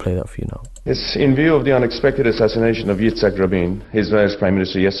we will play that for you now. Yes, in view of the unexpected assassination of Yitzhak Rabin, Israel's Prime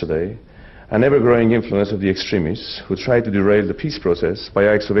Minister, yesterday, and ever-growing influence of the extremists who try to derail the peace process by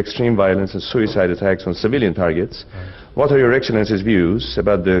acts of extreme violence and suicide attacks on civilian targets, what are Your Excellency's views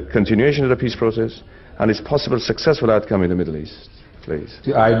about the continuation of the peace process and its possible successful outcome in the Middle East? Please.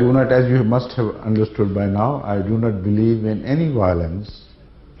 See, I do not, as you must have understood by now, I do not believe in any violence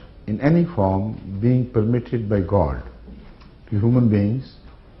in any form being permitted by God to human beings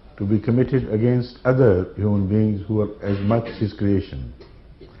to be committed against other human beings who are as much His creation.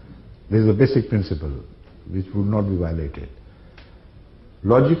 This is a basic principle which would not be violated.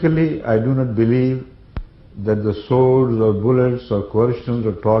 Logically, I do not believe that the swords or bullets or coercions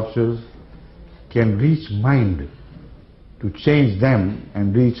or tortures can reach mind to change them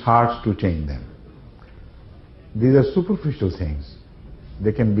and reach hearts to change them. These are superficial things.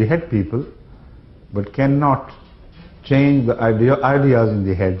 They can behead people but cannot change the ideas in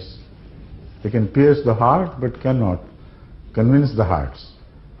the heads. They can pierce the heart but cannot convince the hearts.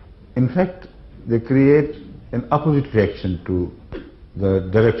 In fact, they create an opposite reaction to the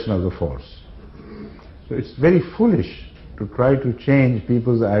direction of the force. So it's very foolish to try to change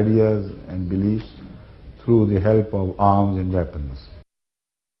people's ideas and beliefs through the help of arms and weapons.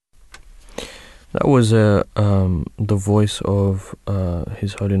 That was the voice of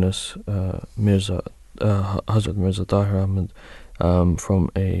His Holiness Mirza Hazrat Mirza Tahir Ahmad from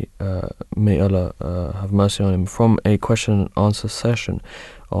a may Allah have mercy on him, from a question and answer session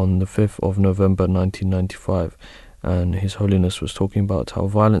on the 5th of November 1995, and His Holiness was talking about how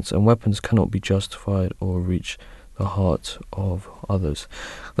violence and weapons cannot be justified or reach the hearts of others.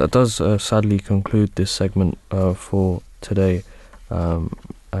 That does sadly conclude this segment for today, and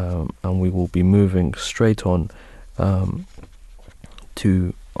we will be moving straight on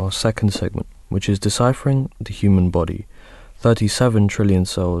to our second segment, which is Deciphering the Human Body, 37 trillion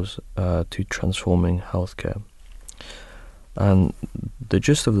cells to transforming healthcare. And the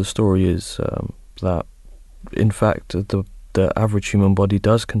gist of the story is that, in fact, the average human body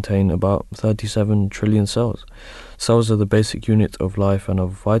does contain about 37 trillion cells. Cells are the basic unit of life and are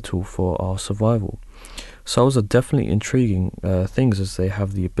vital for our survival. Cells are definitely intriguing things, as they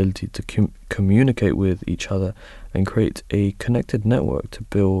have the ability to communicate with each other and create a connected network to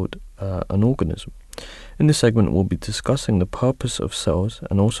build an organism. In this segment, we'll be discussing the purpose of cells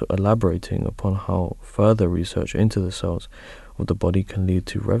and also elaborating upon how further research into the cells of the body can lead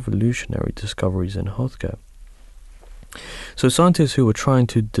to revolutionary discoveries in healthcare. So scientists who were trying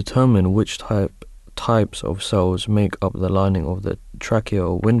to determine which types of cells make up the lining of the trachea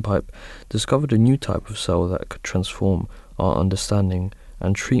or windpipe discovered a new type of cell that could transform our understanding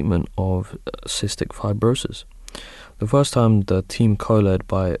and treatment of cystic fibrosis. The first time the team co-led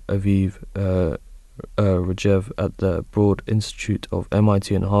by Aviv Rajev at the Broad Institute of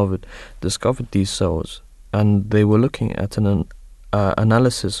MIT and Harvard discovered these cells, and they were looking at an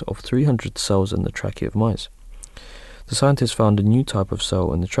analysis of 300 cells in the trachea of mice. the scientists found a new type of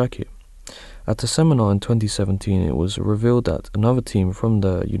cell in the trachea. At a seminar in 2017, it was revealed that another team from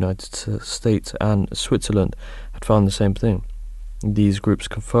the United States and Switzerland had found the same thing. These groups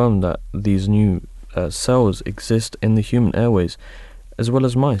confirmed that these new cells exist in the human airways as well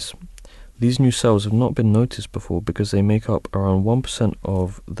as mice. These new cells have not been noticed before because they make up around 1%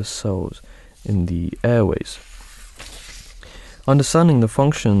 of the cells in the airways. Understanding the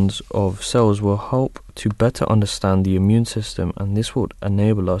functions of cells will help to better understand the immune system, and this will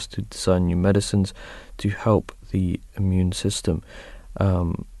enable us to design new medicines to help the immune system.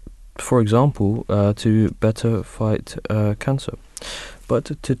 For example, to better fight cancer.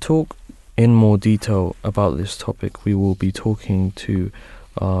 But to talk in more detail about this topic, we will be talking to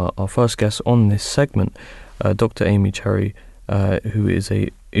our first guest on this segment, Dr. Amy Cherry, who is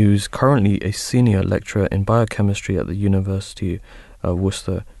currently a senior lecturer in biochemistry at the University of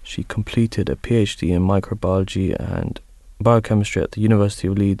Worcester. She completed a PhD in microbiology and biochemistry at the University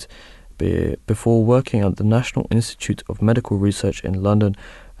of Leeds before working at the National Institute of Medical Research in London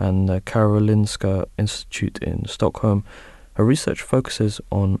and the Karolinska Institute in Stockholm. Her research focuses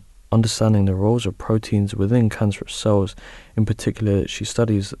on understanding the roles of proteins within cancerous cells. In particular, she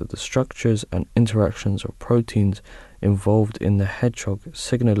studies the structures and interactions of proteins involved in the hedgehog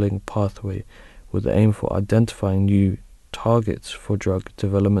signaling pathway with the aim for identifying new targets for drug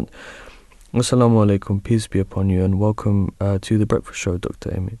development. Assalamu alaikum, peace be upon you, and welcome to The Breakfast Show,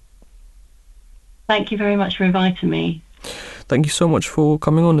 Dr. Amy. Thank you very much for inviting me. Thank you so much for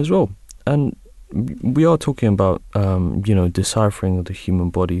coming on as well. And we are talking about, deciphering the human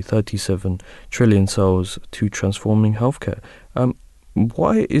body, 37 trillion cells to transforming healthcare.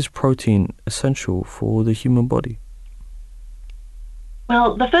 Why is protein essential for the human body?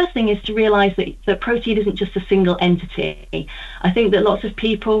 Well, the first thing is to realise that protein isn't just a single entity. I think that lots of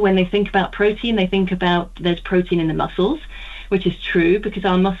people, when they think about protein, they think about there's protein in the muscles, which is true because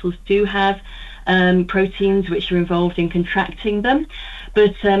our muscles do have proteins which are involved in contracting them.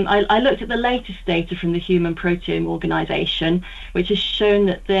 But I looked at the latest data from the Human Proteome Organisation, which has shown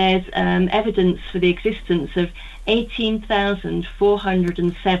that there's evidence for the existence of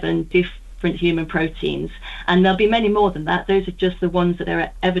 18,407 different human proteins. And there'll be many more than that. Those are just the ones that there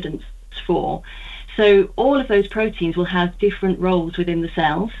are evidence for. So all of those proteins will have different roles within the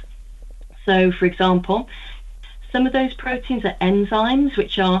cells. So, for example, some of those proteins are enzymes,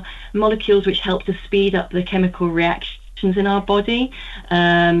 which are molecules which help to speed up the chemical reactions in our body.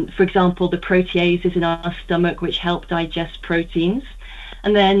 For example, the proteases in our stomach, which help digest proteins.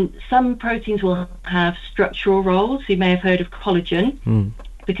 And then some proteins will have structural roles. You may have heard of collagen,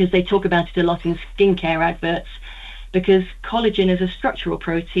 because they talk about it a lot in skincare adverts, because collagen is a structural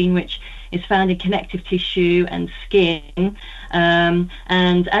protein which is found in connective tissue and skin. And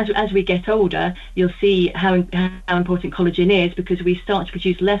as we get older, you'll see how important collagen is, because we start to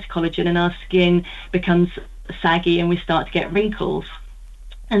produce less collagen and our skin becomes saggy and we start to get wrinkles.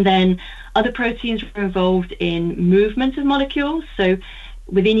 And then other proteins are involved in movement of molecules. So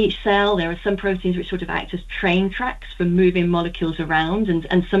within each cell, there are some proteins which sort of act as train tracks for moving molecules around,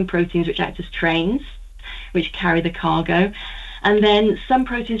 and some proteins which act as trains, which carry the cargo. And then some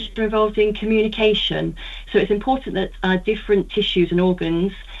proteins are involved in communication. So it's important that our different tissues and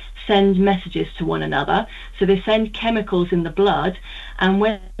organs send messages to one another. So they send chemicals in the blood, and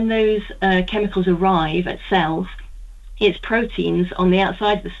when those chemicals arrive at cells, it's proteins on the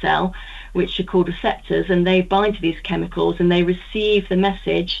outside of the cell which are called receptors, and they bind to these chemicals and they receive the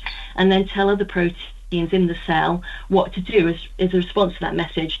message and then tell other proteins in the cell what to do as a response to that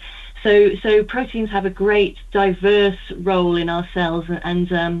message. So proteins have a great diverse role in our cells, and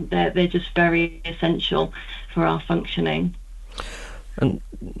they're just very essential for our functioning. And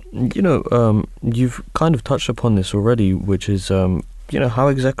you've kind of touched upon this already, which is how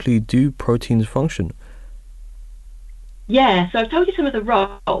exactly do proteins function? Yeah, so I've told you some of the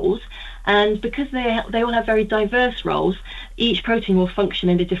roles, and because they all have very diverse roles, each protein will function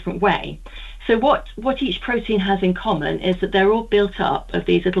in a different way. So what each protein has in common is that they're all built up of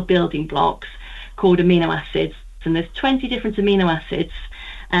these little building blocks called amino acids, and there's 20 different amino acids,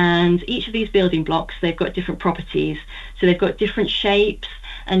 and each of these building blocks, they've got different properties. So they've got different shapes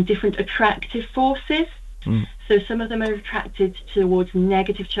and different attractive forces. So some of them are attracted towards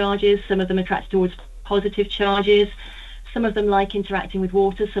negative charges, some of them are attracted towards positive charges, some of them like interacting with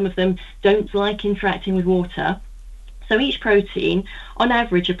water, some of them don't like interacting with water. So each protein, on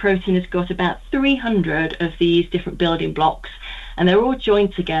average, a protein has got about 300 of these different building blocks, and they're all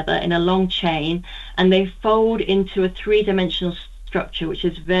joined together in a long chain, and they fold into a three-dimensional structure which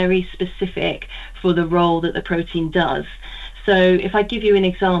is very specific for the role that the protein does. So if I give you an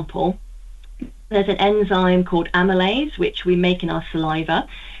example, there's an enzyme called amylase, which we make in our saliva,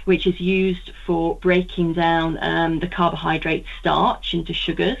 which is used for breaking down the carbohydrate starch into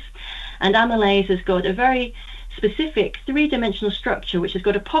sugars. And amylase has got a very specific three-dimensional structure, which has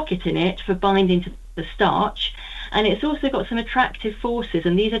got a pocket in it for binding to the starch. And it's also got some attractive forces,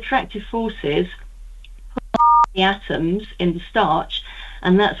 and these attractive forces pull the atoms in the starch,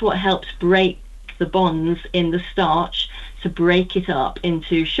 and that's what helps break the bonds in the starch to break it up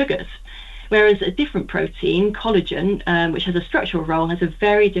into sugars. Whereas a different protein, collagen, which has a structural role, has a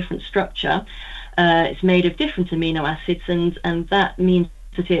very different structure. It's made of different amino acids, and that means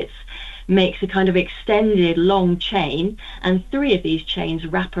that it makes a kind of extended long chain, and three of these chains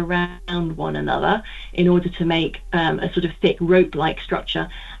wrap around one another in order to make a sort of thick rope-like structure,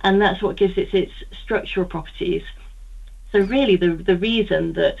 and that's what gives it its structural properties. So really the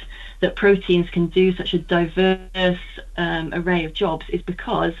reason that proteins can do such a diverse array of jobs is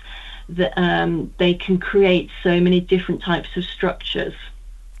because they can create so many different types of structures.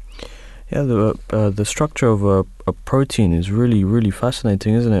 Yeah, the structure of a protein is really, really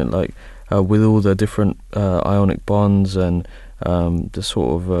fascinating, isn't it? Like with all the different ionic bonds and the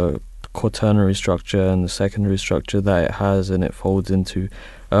sort of quaternary structure and the secondary structure that it has and it folds into.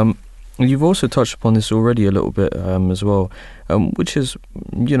 You've also touched upon this already a little bit as well, which is,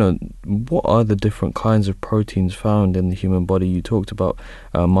 what are the different kinds of proteins found in the human body? You talked about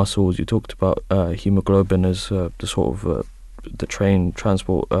muscles, you talked about hemoglobin as the sort of the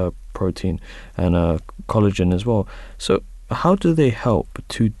transport protein, and collagen as well. So how do they help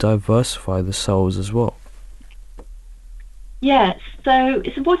to diversify the cells as well? Yeah, so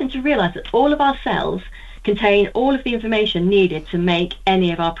it's important to realise that all of our cells contain all of the information needed to make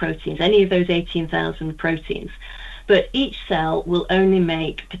any of our proteins, any of those 18,000 proteins. But each cell will only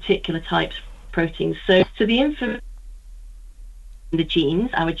make particular types of proteins. So the information, the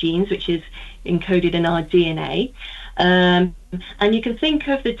genes, our genes, which is encoded in our DNA, and you can think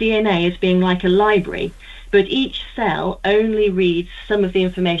of the DNA as being like a library, but each cell only reads some of the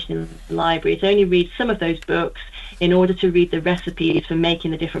information in the library. It only reads some of those books in order to read the recipes for making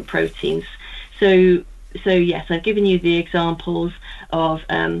the different proteins. So yes, I've given you the examples of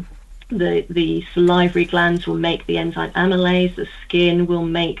the salivary glands will make the enzyme amylase, the skin will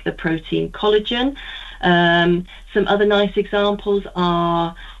make the protein collagen. Some other nice examples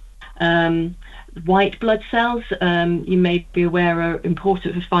are white blood cells. You may be aware are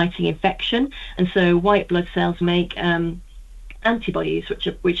important for fighting infection, and so white blood cells make antibodies,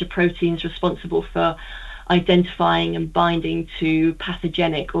 which are proteins responsible for identifying and binding to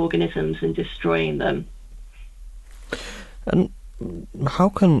pathogenic organisms and destroying them. And how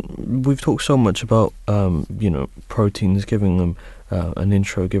can, we've talked so much about proteins, giving them an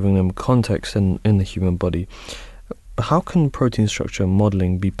intro, giving them context in the human body. How can protein structure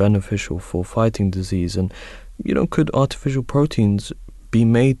modeling be beneficial for fighting disease? And could artificial proteins be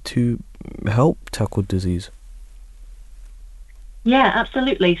made to help tackle disease? Yeah,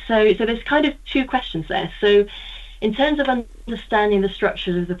 absolutely. So there's kind of two questions there. So in terms of understanding the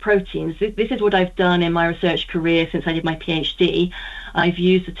structures of the proteins, this is what I've done in my research career since I did my PhD. I've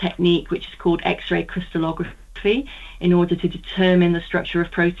used a technique which is called X-ray crystallography in order to determine the structure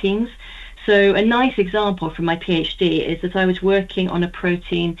of proteins. So a nice example from my PhD is that I was working on a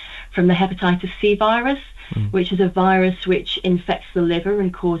protein from the hepatitis C virus, which is a virus which infects the liver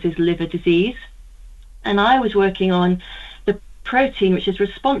and causes liver disease. And I was working on the protein which is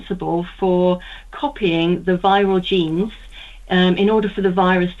responsible for copying the viral genes in order for the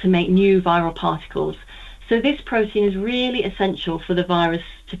virus to make new viral particles. So this protein is really essential for the virus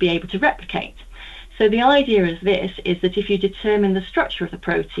to be able to replicate. So the idea is that if you determine the structure of the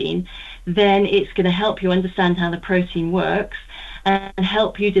protein, then it's going to help you understand how the protein works and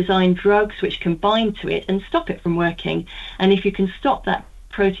help you design drugs which can bind to it and stop it from working. And if you can stop that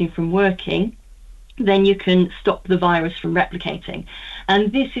protein from working, then you can stop the virus from replicating.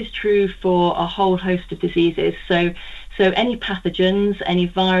 And this is true for a whole host of diseases. So any pathogens, any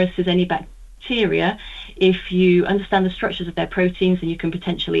viruses, any bacteria, if you understand the structures of their proteins, then you can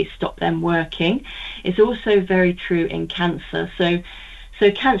potentially stop them working. It's also very true in cancer. So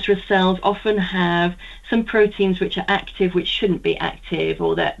cancerous cells often have some proteins which are active which shouldn't be active,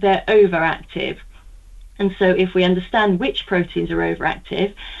 or they're overactive. And so if we understand which proteins are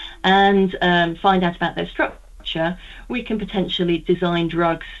overactive and find out about their structure, we can potentially design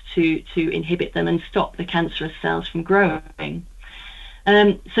drugs to inhibit them and stop the cancerous cells from growing.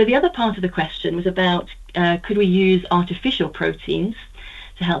 So the other part of the question was about could we use artificial proteins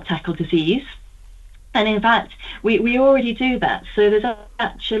to help tackle disease? And in fact, we already do that. So there's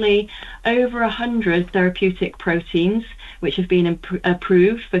actually over 100 therapeutic proteins which have been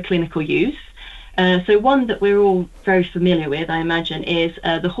approved for clinical use. So one that we're all very familiar with, I imagine, is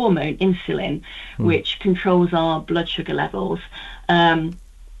the hormone insulin, which controls our blood sugar levels. And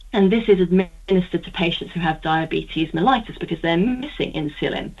this is administered to patients who have diabetes mellitus because they're missing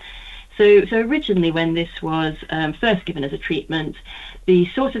insulin. So originally, when this was first given as a treatment, the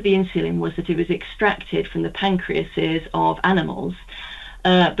source of the insulin was that it was extracted from the pancreases of animals.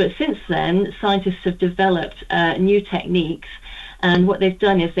 But since then, scientists have developed new techniques, and what they've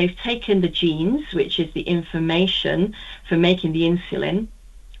done is they've taken the genes, which is the information for making the insulin,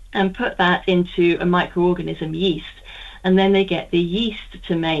 and put that into a microorganism, yeast, and then they get the yeast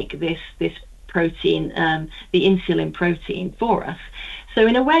to make this protein, the insulin protein, for us. So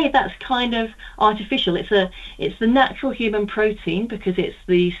in a way, that's kind of artificial. It's the natural human protein because it's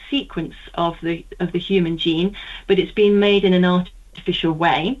the sequence of the human gene, but it's been made in an artificial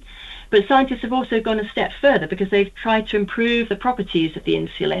way. But scientists have also gone a step further because they've tried to improve the properties of the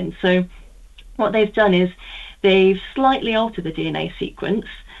insulin. So what they've done is they've slightly altered the DNA sequence.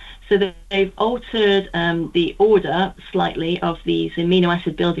 So that they've altered the order slightly of these amino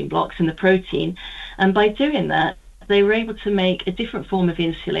acid building blocks in the protein. And by doing that, they were able to make a different form of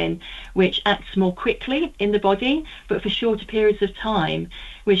insulin which acts more quickly in the body but for shorter periods of time,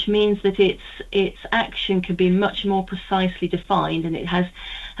 which means that its action can be much more precisely defined, and it has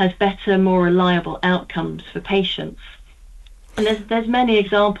better, more reliable outcomes for patients. And there's many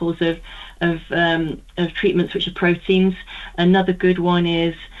examples of treatments which are proteins. Another good one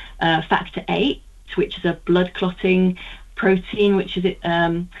is factor VIII, which is a blood clotting protein, which is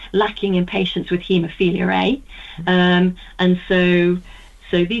lacking in patients with haemophilia A, and so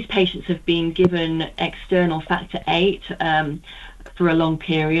these patients have been given external factor VIII for a long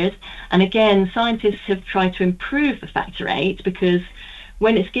period. And again, scientists have tried to improve the factor VIII because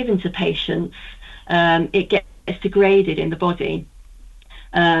when it's given to patients, it gets degraded in the body,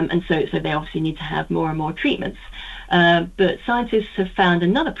 and so they obviously need to have more and more treatments. But scientists have found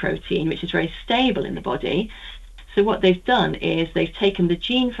another protein which is very stable in the body. So what they've done is they've taken the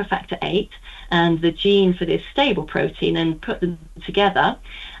gene for factor VIII and the gene for this stable protein and put them together,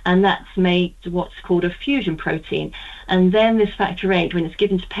 and that's made what's called a fusion protein. And then this factor VIII, when it's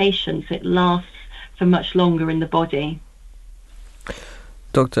given to patients, it lasts for much longer in the body.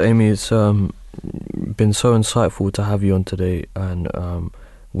 Dr. Amy, it's been so insightful to have you on today, and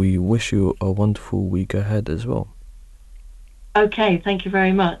we wish you a wonderful week ahead as well. Okay, thank you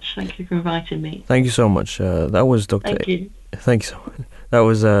very much. Thank you for inviting me. Thank you so much. That was Dr. Thank you. Thank you so much. That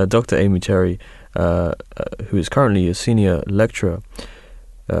was Dr. Amy Cherry, who is currently a senior lecturer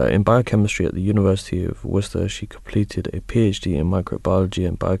in biochemistry at the University of Worcester. She completed a PhD in microbiology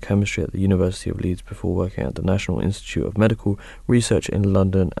and biochemistry at the University of Leeds before working at the National Institute of Medical Research in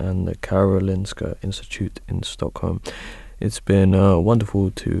London and the Karolinska Institute in Stockholm. It's been wonderful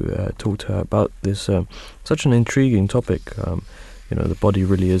to talk to her about this such an intriguing topic. The body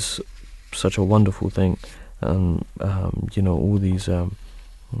really is such a wonderful thing, and all these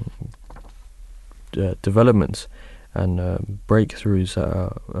developments and breakthroughs that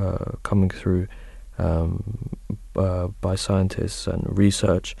are coming through by scientists and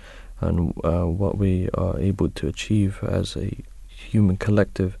research, and what we are able to achieve as a human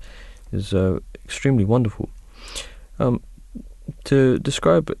collective is extremely wonderful. To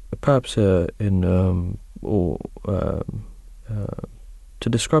describe perhaps to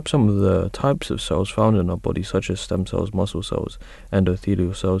describe some of the types of cells found in our body, such as stem cells, muscle cells,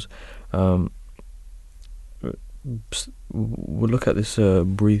 endothelial cells, we'll look at this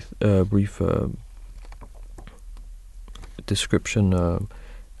brief description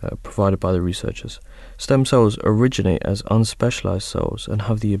provided by the researchers. Stem cells originate as unspecialized cells and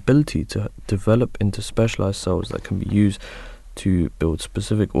have the ability to develop into specialized cells that can be used to build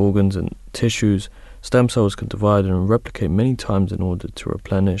specific organs and tissues. Stem cells can divide and replicate many times in order to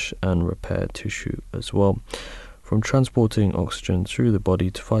replenish and repair tissue as well. From transporting oxygen through the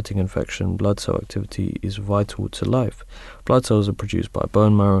body to fighting infection, blood cell activity is vital to life. Blood cells are produced by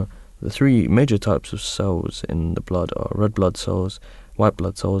bone marrow. The three major types of cells in the blood are red blood cells, white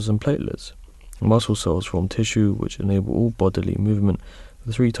blood cells, and platelets. Muscle cells form tissue which enable all bodily movement.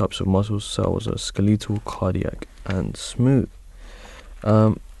 The three types of muscle cells are skeletal, cardiac, and smooth.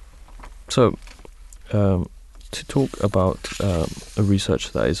 To talk about a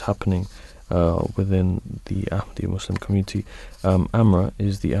research that is happening within the Ahmadiyya Muslim community, AMRA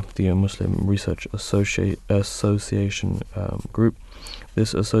is the Ahmadiyya Muslim Research Association group.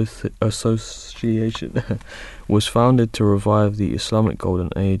 This association was founded to revive the Islamic Golden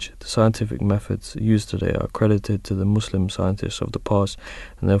Age. The scientific methods used today are credited to the Muslim scientists of the past,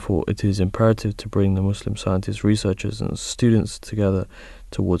 and therefore it is imperative to bring the Muslim scientists, researchers, and students together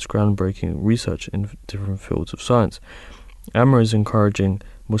towards groundbreaking research in different fields of science. AMRA is encouraging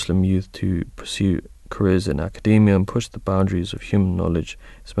Muslim youth to pursue careers in academia and push the boundaries of human knowledge.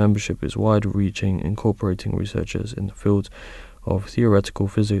 Its membership is wide-reaching, incorporating researchers in the fields of theoretical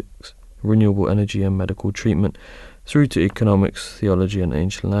physics, renewable energy and medical treatment, through to economics, theology and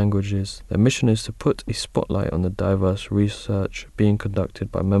ancient languages. Their mission is to put a spotlight on the diverse research being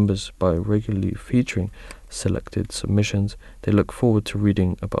conducted by members by regularly featuring selected submissions. They look forward to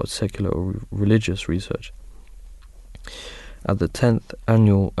reading about secular or religious research. At the 10th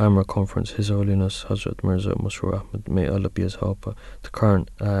Annual AMRA Conference, His Holiness Hazrat Mirza Masroor Ahmad, may Allah be his helper, the current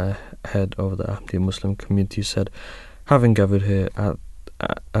head of the Ahmadi Muslim community, said, "Having gathered here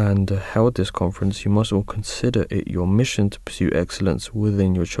and held this conference, you must all consider it your mission to pursue excellence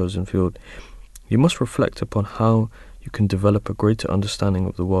within your chosen field. You must reflect upon how you can develop a greater understanding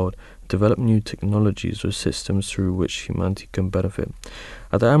of the world, develop new technologies or systems through which humanity can benefit."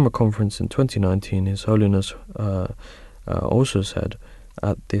 At the AMRA Conference in 2019, His Holiness also said,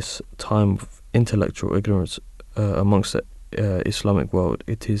 "At this time of intellectual ignorance amongst the Islamic world,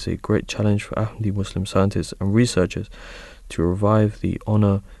 it is a great challenge for Ahmadi Muslim scientists and researchers to revive the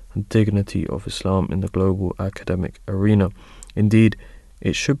honor and dignity of Islam in the global academic arena. Indeed,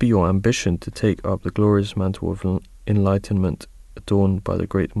 it should be your ambition to take up the glorious mantle of enlightenment adorned by the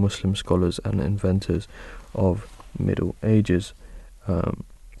great Muslim scholars and inventors of Middle Ages."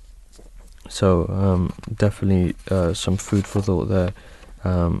 Definitely some food for thought there,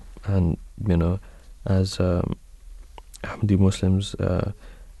 and you know, as Ahmadi Muslims,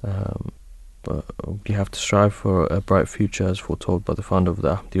 we have to strive for a bright future, as foretold by the founder of the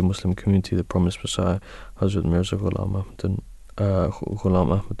Ahmadi Muslim community, the promised Messiah, Hazrat Mirza Ghulam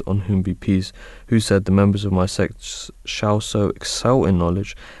Ahmad, on whom be peace, who said, "The members of my sect shall so excel in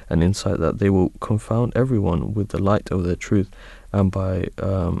knowledge and insight that they will confound everyone with the light of their truth, and by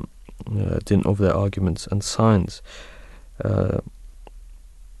dint of their arguments and signs."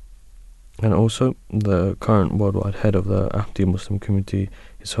 And also, the current worldwide head of the Ahmadi Muslim community,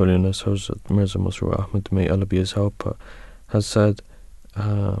 His Holiness Hazrat Mirza Masroor Ahmad, may Allah be his helper, has said,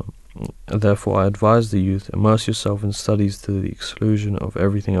 "Therefore I advise the youth, immerse yourself in studies to the exclusion of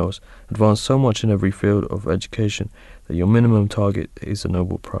everything else. Advance so much in every field of education that your minimum target is a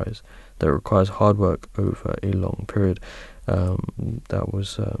noble prize that requires hard work over a long period." That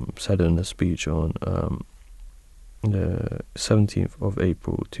was said in a speech on the 17th of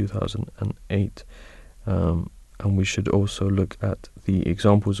April 2008. And we should also look at the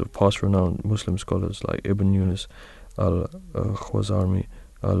examples of past renowned Muslim scholars like Ibn Yunus al-Khwazarmi,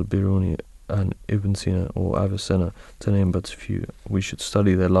 al-Biruni and Ibn Sina or Avicenna, to name but a few. We should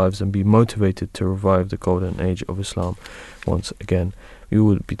study their lives and be motivated to revive the golden age of Islam once again. We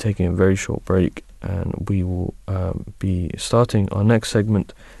will be taking a very short break, and we will be starting our next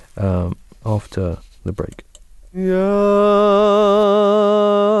segment after the break.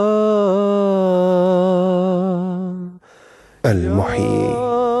 المحيي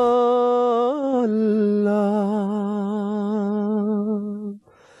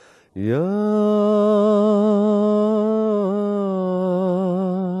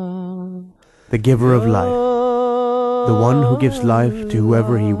The giver of life, the one who gives life to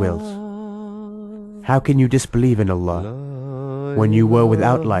whoever he wills. How can you disbelieve in Allah? When you were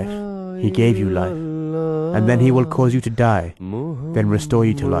without life, He gave you life, and then He will cause you to die, then restore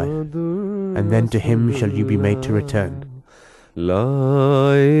you to life, and then to Him shall you be made to return.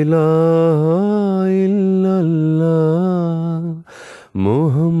 La ilaha illallah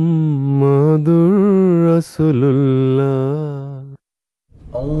Muhammadur Rasulullah.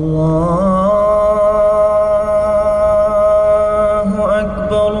 Allahu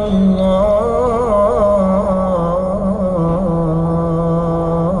Akbar, Allahu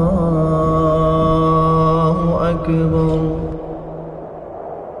Akbar,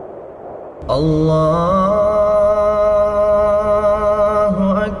 Allah.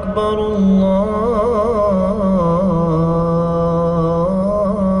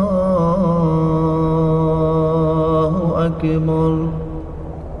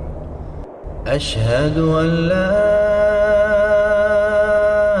 أشهد أن لا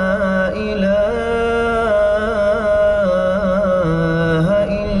إله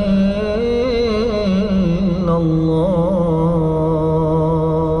إلا الله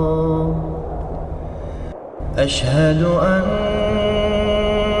أشهد أن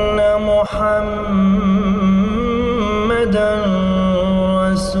محمدا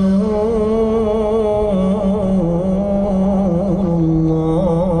رسول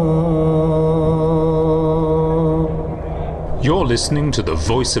You're listening to the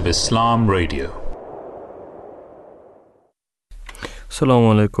Voice of Islam Radio.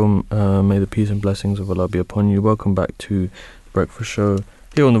 Assalamu alaikum. May the peace and blessings of Allah be upon you. Welcome back to Breakfast Show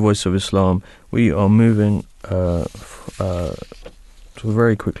here on the Voice of Islam. We are moving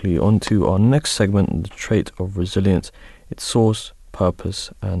very quickly onto our next segment, the trait of resilience, its source, purpose,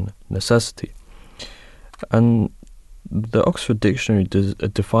 and necessity. And the Oxford Dictionary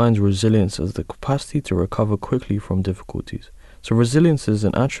defines resilience as the capacity to recover quickly from difficulties. So resilience is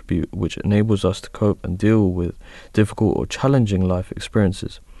an attribute which enables us to cope and deal with difficult or challenging life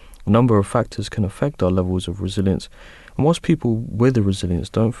experiences. A number of factors can affect our levels of resilience, and whilst people with the resilience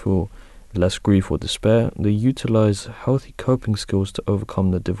don't feel less grief or despair, they utilize healthy coping skills to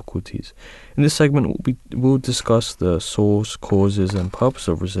overcome the difficulties. In this segment, we'll discuss the source, causes, and purpose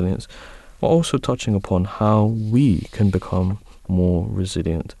of resilience, while also touching upon how we can become more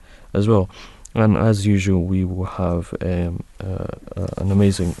resilient as well. And as usual, we will have an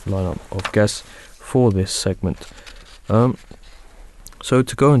amazing lineup of guests for this segment. So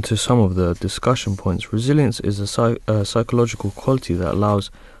to go into some of the discussion points, resilience is a psychological quality that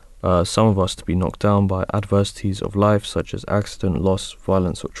allows some of us to be knocked down by adversities of life, such as accident, loss,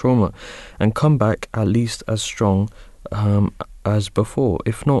 violence, or trauma, and come back at least as strong as before,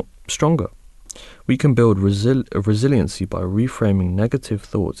 if not stronger. We can build resiliency by reframing negative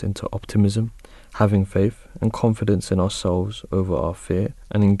thoughts into optimism, having faith and confidence in ourselves over our fear,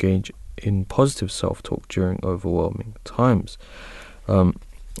 and engage in positive self-talk during overwhelming times.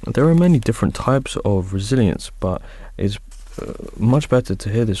 There are many different types of resilience, but it's much better to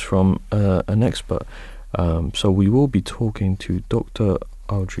hear this from an expert. So we will be talking to Dr.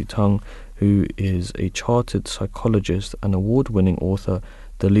 Audrey Tang, who is a chartered psychologist and award-winning author,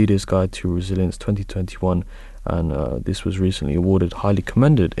 The Leader's Guide to Resilience 2021, and this was recently awarded Highly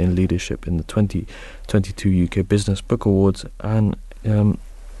Commended in Leadership in the 2022 UK Business Book Awards, and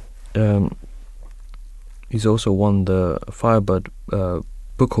he's also won the Firebird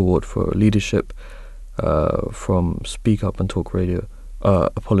Book Award for Leadership from Speak Up and Talk Radio.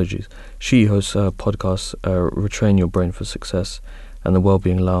 Apologies. She hosts podcasts Retrain Your Brain for Success and the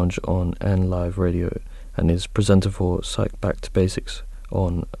Wellbeing Lounge on NLive Radio, and is presenter for Psych Back to Basics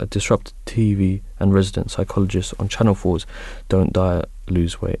on Disrupted TV and resident psychologist on Channel 4's Don't Diet,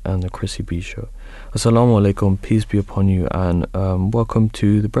 Lose Weight and the Chrissy B Show. Assalamu alaikum, peace be upon you, and welcome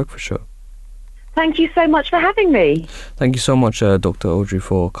to the Breakfast Show. Thank you so much for having me. Thank you so much, Dr. Audrey,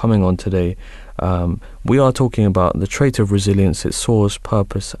 for coming on today. We are talking about the trait of resilience, its source,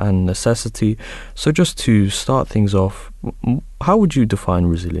 purpose, and necessity. So just to start things off, how would you define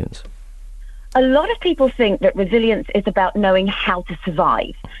resilience? A lot of people think that resilience is about knowing how to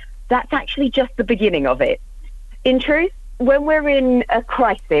survive. That's actually just the beginning of it. In truth, when we're in a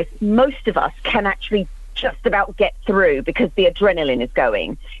crisis, most of us can actually just about get through because the adrenaline is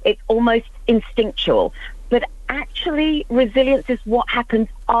going. It's almost instinctual. But actually, resilience is what happens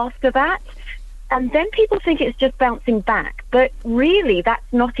after that. And then people think it's just bouncing back. But really,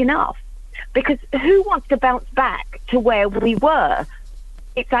 that's not enough. Because who wants to bounce back to where we were?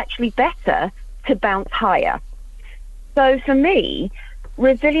 It's actually better to bounce higher. So for me,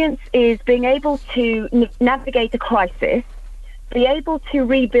 resilience is being able to navigate a crisis, be able to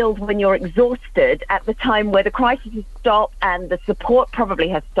rebuild when you're exhausted at the time where the crisis has stopped and the support probably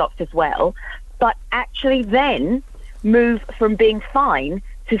has stopped as well, but actually then move from being fine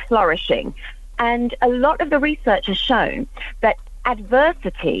to flourishing. And a lot of the research has shown that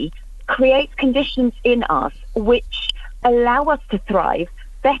adversity creates conditions in us which allow us to thrive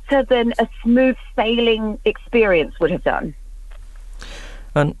better than a smooth sailing experience would have done.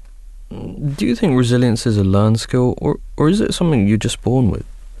 And do you think resilience is a learned skill, or is it something you're just born with?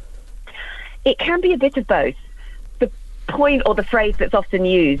 It can be a bit of both. The point or the phrase that's often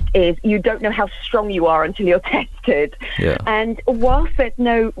used is you don't know how strong you are until you're tested. Yeah. And whilst there's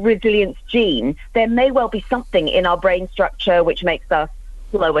no resilience gene, there may well be something in our brain structure which makes us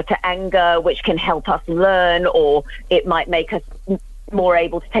slower to anger, which can help us learn, or it might make us more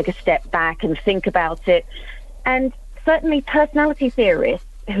able to take a step back and think about it. And certainly personality theorists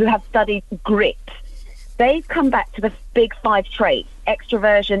who have studied grit, they've come back to the big 5 traits: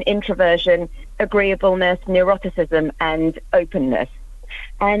 extroversion, introversion, agreeableness, neuroticism, and openness.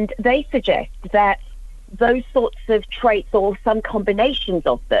 And they suggest that those sorts of traits, or some combinations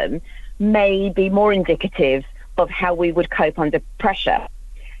of them, may be more indicative of how we would cope under pressure.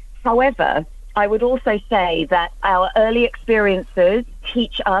 However, I would also say that our early experiences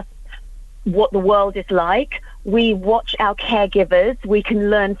teach us what the world is like. We watch our caregivers, we can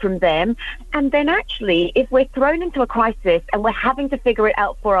learn from them. And then actually, if we're thrown into a crisis and we're having to figure it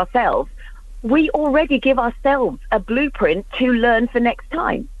out for ourselves, we already give ourselves a blueprint to learn for next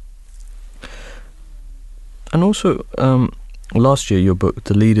time. And also, last year your book,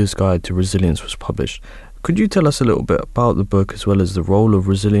 The Leader's Guide to Resilience, was published. Could you tell us a little bit about the book as well as the role of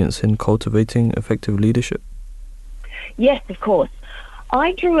resilience in cultivating effective leadership? Yes, of course.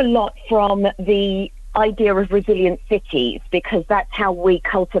 I drew a lot from the idea of resilient cities because that's how we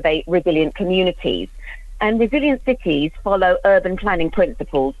cultivate resilient communities. And resilient cities follow urban planning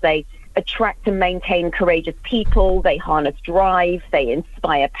principles. They attract and maintain courageous people, they harness drive, they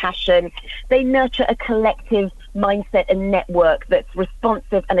inspire passion, they nurture a collective mindset and network that's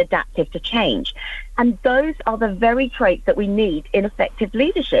responsive and adaptive to change. And those are the very traits that we need in effective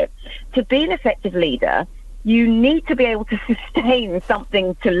leadership. To be an effective leader, you need to be able to sustain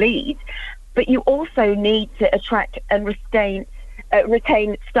something to lead, but you also need to attract and retain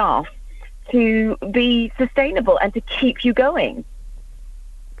staff to be sustainable and to keep you going.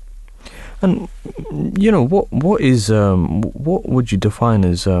 And what would you define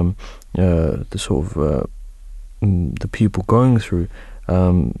as the sort of the people going through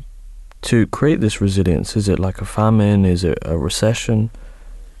to create this resilience? Is it like a famine? Is it a recession?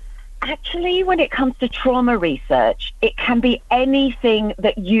 Actually, when it comes to trauma research, it can be anything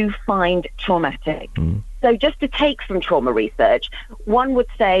that you find traumatic. So just to take from trauma research, one would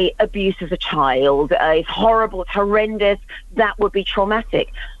say abuse as a child is horrible, it's horrendous, that would be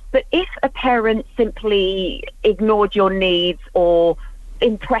traumatic. But if a parent simply ignored your needs or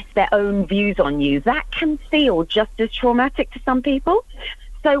impressed their own views on you, that can feel just as traumatic to some people.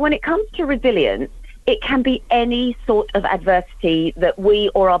 So when it comes to resilience, it can be any sort of adversity that we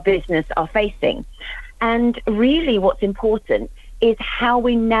or our business are facing. And really what's important is how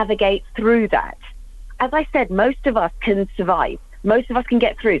we navigate through that. As I said, most of us can survive. Most of us can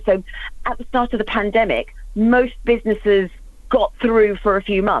get through. So at the start of the pandemic, most businesses got through for a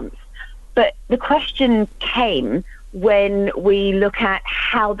few months. But the question came when we look at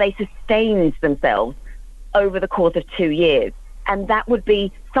how they sustained themselves over the course of 2 years. And that would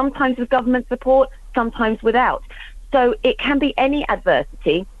be sometimes with government support, sometimes without. So it can be any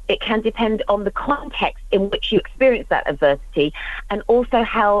adversity. It can depend on the context in which you experience that adversity and also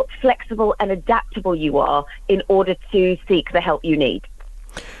how flexible and adaptable you are in order to seek the help you need.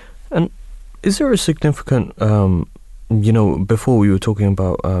 And is there a significant, before we were talking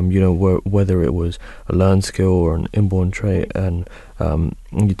about, whether it was a learned skill or an inborn trait, and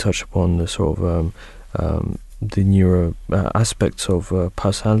you touched upon the sort of the neuro aspects of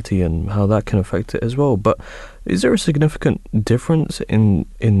personality and how that can affect it as well. But is there a significant difference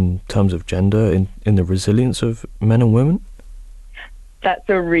in terms of gender in the resilience of men and women? That's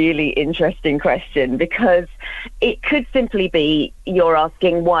a really interesting question, because it could simply be you're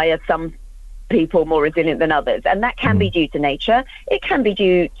asking why are some people more resilient than others, and that can be due to nature, it can be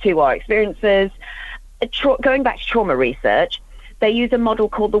due to our experiences. Going back to trauma research, they use a model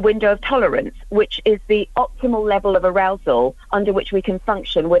called the window of tolerance, which is the optimal level of arousal under which we can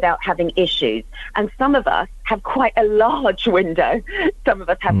function without having issues. And some of us have quite a large window. Some of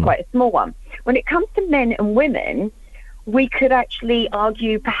us have quite a small one. When it comes to men and women, we could actually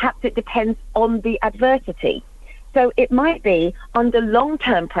argue perhaps it depends on the adversity. So it might be under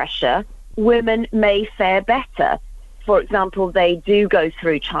long-term pressure, women may fare better. For example, they do go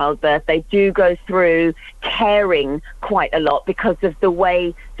through childbirth, they do go through caring quite a lot because of the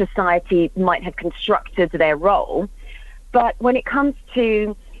way society might have constructed their role. But when it comes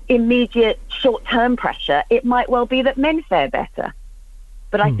to immediate short-term pressure, it might well be that men fare better.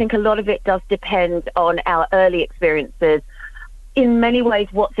 But I think a lot of it does depend on our early experiences, in many ways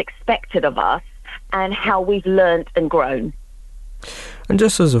what's expected of us and how we've learnt and grown. And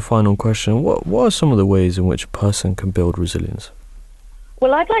just as a final question, what are some of the ways in which a person can build resilience?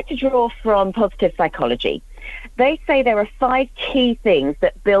 Well, I'd like to draw from positive psychology. They say there are 5 key things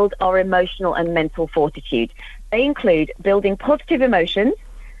that build our emotional and mental fortitude. They include building positive emotions,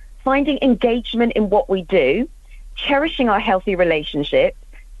 finding engagement in what we do, cherishing our healthy relationships,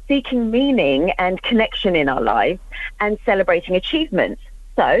 seeking meaning and connection in our lives, and celebrating achievements.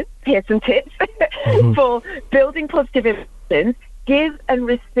 So, here's some tips for building positive emotions. Give and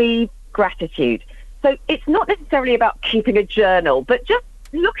receive gratitude. So it's not necessarily about keeping a journal, but just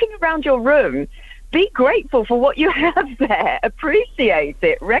looking around your room, be grateful for what you have there, appreciate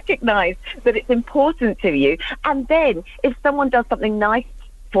it, recognize that it's important to you. And then if someone does something nice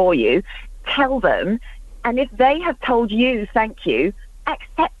for you, tell them. And if they have told you thank you,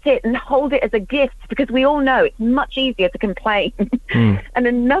 accept it and hold it as a gift, because we all know it's much easier to complain. And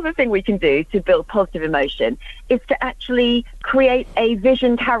another thing we can do to build positive emotion is to actually create a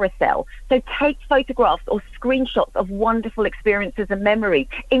vision carousel. So take photographs or screenshots of wonderful experiences and memories,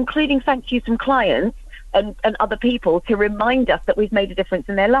 including thank yous from clients and other people to remind us that we've made a difference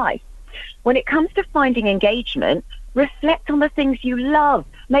in their life. When it comes to finding engagement, Reflect on the things you love.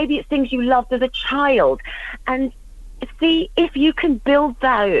 Maybe it's things you loved as a child. And see if you can build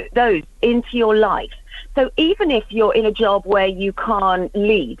those into your life. So even if you're in a job where you can't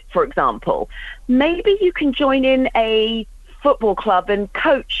lead, for example, maybe you can join in a football club and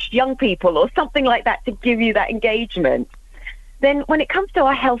coach young people or something like that to give you that engagement. Then when it comes to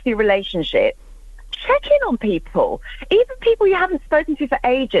a healthy relationship, check in on people, even people you haven't spoken to for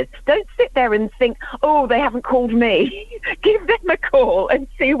ages. Don't sit there and think, oh, they haven't called me. Give them a call and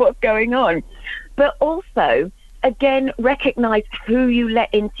see what's going on. But also, again, recognize who you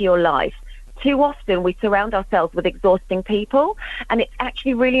let into your life. Too often we surround ourselves with exhausting people, and it's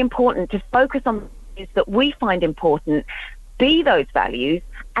actually really important to focus on the values that we find important, be those values,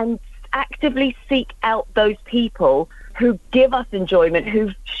 and actively seek out those people who give us enjoyment,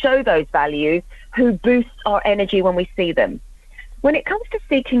 who show those values, who boost our energy when we see them. When it comes to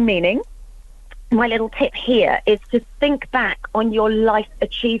seeking meaning, my little tip here is to think back on your life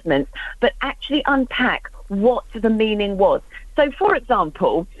achievements, but actually unpack what the meaning was. So, for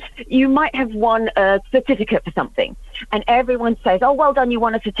example, you might have won a certificate for something, and everyone says, oh, well done, you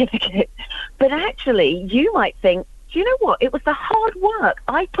won a certificate. But actually, you might think, do you know what? It was the hard work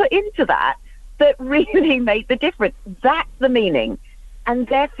I put into that really made the difference. That's the meaning. And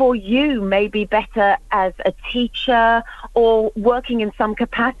therefore, you may be better as a teacher or working in some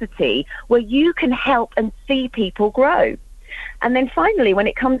capacity where you can help and see people grow. And then finally, when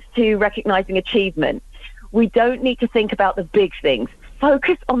it comes to recognizing achievement, we don't need to think about the big things.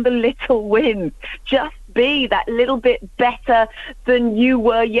 Focus on the little wins. Just be that little bit better than you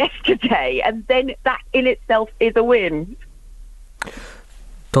were yesterday. And then that in itself is a win.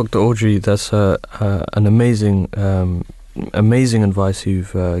 Dr. Audrey, that's an amazing advice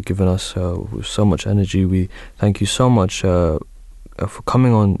you've given us with so much energy. We thank you so much for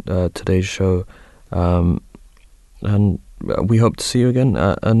coming on today's show. And we hope to see you again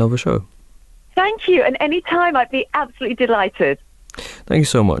at another show. Thank you. And anytime, I'd be absolutely delighted. Thank you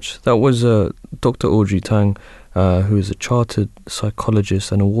so much. That was Dr. Audrey Tang, who is a chartered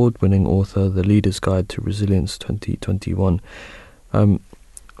psychologist and award-winning author, The Leader's Guide to Resilience 2021.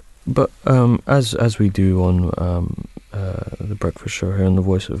 But as we do on the Breakfast Show here on The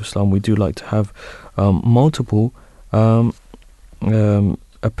Voice of Islam, we do like to have multiple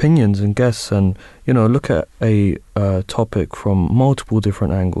opinions and guests, and look at a topic from multiple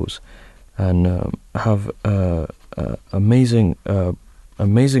different angles, and have amazingly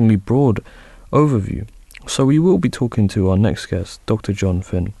broad overview. So we will be talking to our next guest, Dr. John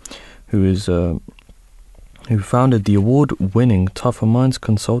Finn, who founded the award-winning Tougher Minds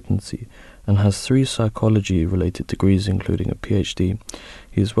Consultancy and has 3 psychology-related degrees, including a PhD.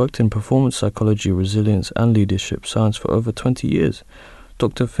 He has worked in performance psychology, resilience, and leadership science for over 20 years.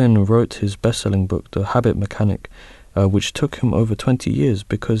 Dr. Finn wrote his best-selling book, The Habit Mechanic, which took him over 20 years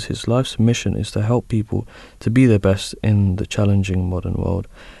because his life's mission is to help people to be their best in the challenging modern world.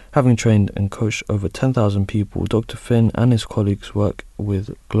 Having trained and coached over 10,000 people, Dr. Finn and his colleagues work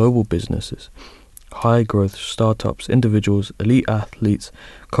with global businesses, high-growth startups, individuals, elite athletes,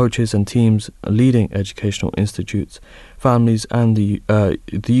 coaches and teams, leading educational institutes, families, and the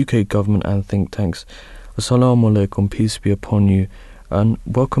UK government and think tanks. Assalamu alaikum, peace be upon you, and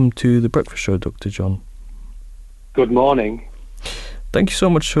welcome to The Breakfast Show, Dr. John. Good morning. Thank you so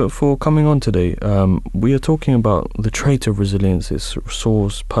much for coming on today. We are talking about the trait of resilience, its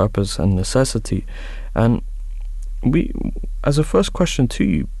source, purpose, and necessity. And as a first question to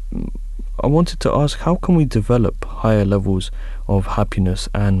you, I wanted to ask, how can we develop higher levels of happiness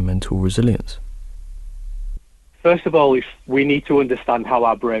and mental resilience? First of all, we need to understand how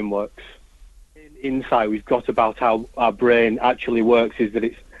our brain works. Insight we've got about how our brain actually works is that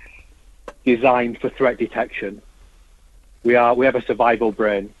it's designed for threat detection. We have a survival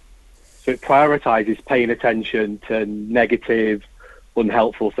brain, so it prioritizes paying attention to negative,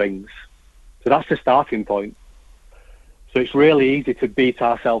 unhelpful things. So that's the starting point. So it's really easy to beat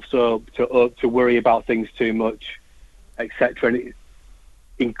ourselves up, to worry about things too much, etc.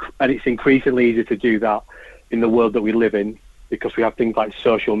 And it's increasingly easy to do that in the world that we live in, because we have things like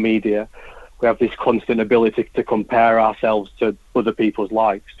social media. We have this constant ability to compare ourselves to other people's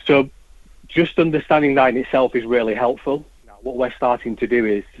lives. So just understanding that in itself is really helpful. Now, what we're starting to do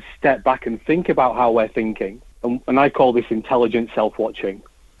is to step back and think about how we're thinking. And I call this intelligent self-watching.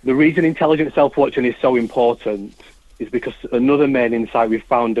 The reason intelligent self-watching is so important is because another main insight we've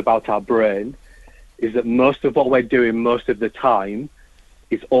found about our brain is that most of what we're doing most of the time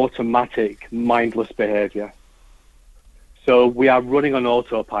is automatic, mindless behavior. So we are running on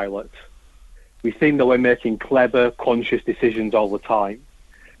autopilot. We think that we're making clever, conscious decisions all the time,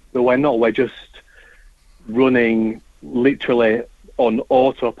 but we're not. We're running literally on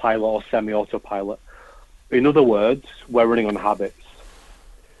autopilot or semi-autopilot. In other words, we're running on habits.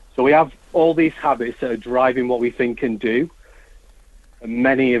 So we have all these habits that are driving what we think and do, and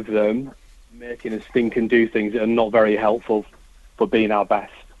many of them making us think and do things that are not very helpful for being our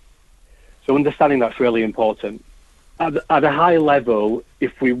best. So understanding that's really important. At a high level,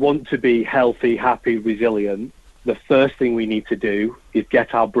 if we want to be healthy, happy, resilient, the first thing we need to do is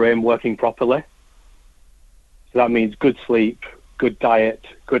get our brain working properly. So that means good sleep, good diet,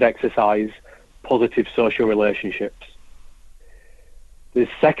 good exercise, positive social relationships. The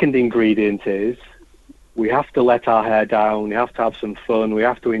second ingredient is we have to let our hair down, we have to have some fun, we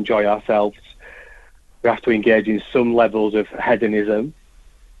have to enjoy ourselves, we have to engage in some levels of hedonism,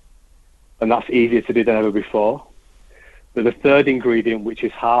 and that's easier to do than ever before. But the third ingredient, which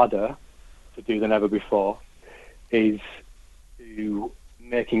is harder to do than ever before, is to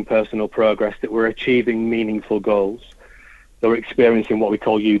making personal progress, that we're achieving meaningful goals, that we're experiencing what we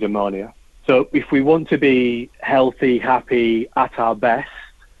call eudaimonia. So if we want to be healthy, happy, at our best,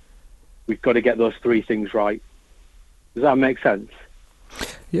 we've got to get those three things right. Does that make sense?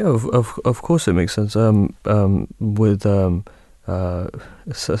 Yeah, of course it makes sense. With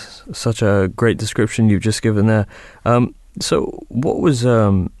such a great description you've just given there. So what was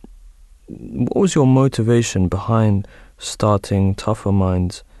your motivation behind starting Tougher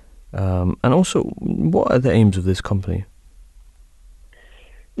Minds, and also what are the aims of this company?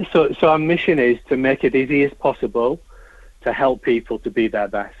 So our mission is to make it easy as possible to help people to be their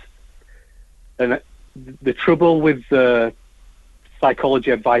best. And the trouble with the psychology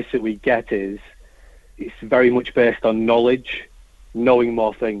advice that we get is it's very much based on knowledge, knowing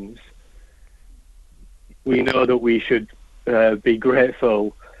more things. We know that we should be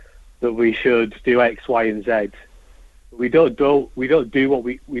grateful, that we should do X, Y, and Z. We don't do what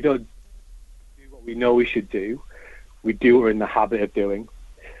we know we should do. We do what we're in the habit of doing.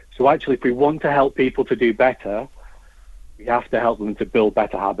 So actually, if we want to help people to do better, we have to help them to build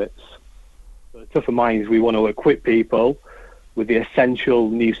better habits. So at Tougher Minds, we want to equip people with the essential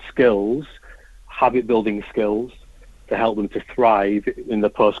new skills, habit-building skills, to help them to thrive in the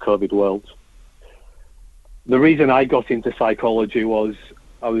post-COVID world. The reason I got into psychology was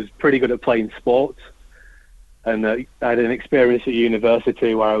I was pretty good at playing sport, and I had an experience at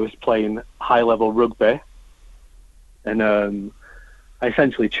university where I was playing high-level rugby, and I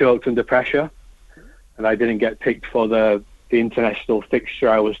essentially choked under pressure, and I didn't get picked for the international fixture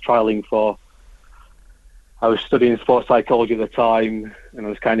I was trialling for. I was studying sports psychology at the time, and I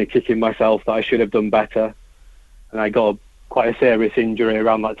was kind of kicking myself that I should have done better. And I got quite a serious injury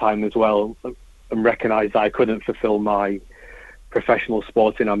around that time as well, and recognised that I couldn't fulfil my professional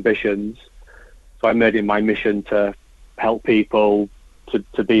sporting ambitions. So I made it my mission to help people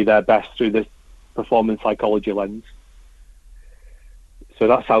to be their best through this performance psychology lens. So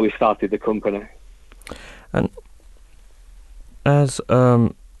that's how we started the company. And as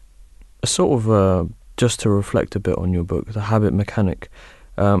a sort of just to reflect a bit on your book, The Habit Mechanic,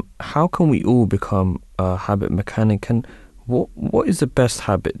 how can we all become a habit mechanic, and what is the best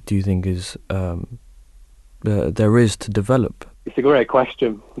habit do you think is there is to develop? It's a great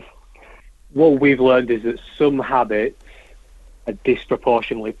question. What we've learned is that some habits are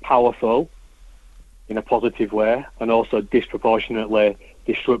disproportionately powerful in a positive way, and also disproportionately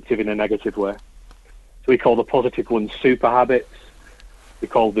disruptive in a negative way. So we call the positive ones super habits. We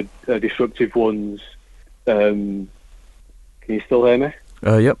call the disruptive ones. Can you still hear me?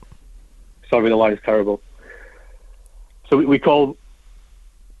 Yep. Sorry, the line's terrible. So we call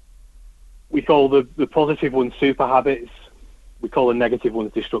the positive ones super habits. We call the negative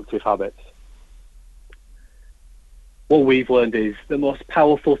ones destructive habits. What we've learned is the most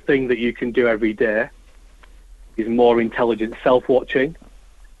powerful thing that you can do every day is more intelligent self-watching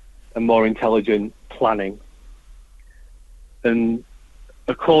and more intelligent planning. And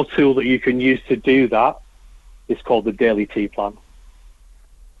a core tool that you can use to do that is called the Daily Tea Plan.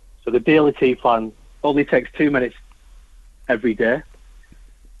 So the Daily Tea Plan only takes 2 minutes every day,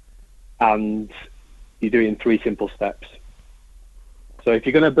 and you do it in 3 simple steps. So if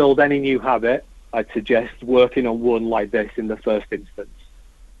you're going to build any new habit, I'd suggest working on one like this in the first instance.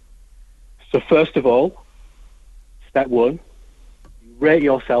 So first of all, step 1, you rate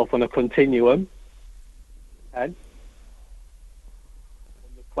yourself on a continuum, 10, on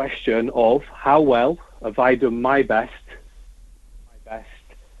the question of how well have I done my best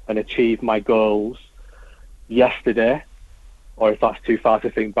and achieved my goals yesterday, or if that's too far to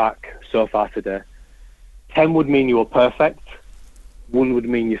think back, so far today. 10 would mean you were perfect, 1 would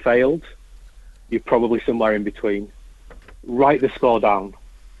mean you failed, you're probably somewhere in between. Write the score down.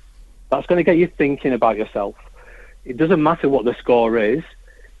 That's going to get you thinking about yourself. It doesn't matter what the score is,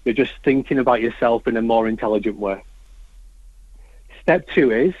 you're just thinking about yourself in a more intelligent way. Step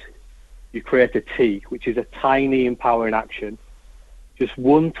 2 is you create a T, which is a tiny empowering action. Just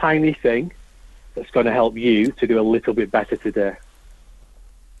one tiny thing that's going to help you to do a little bit better today.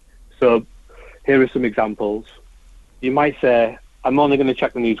 So here are some examples. You might say, I'm only going to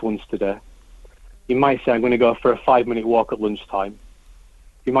check the news once today. You might say, I'm going to go for a 5-minute walk at lunchtime.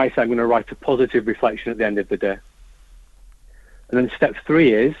 You might say, I'm going to write a positive reflection at the end of the day. And then step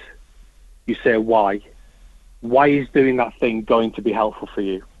 3 is you say why. Why is doing that thing going to be helpful for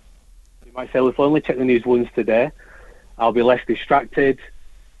you? You might say, well, if I only check the news once today, I'll be less distracted.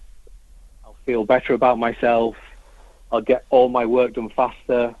 I'll feel better about myself. I'll get all my work done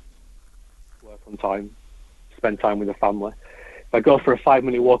faster. Work on time. Spend time with the family. If I go for a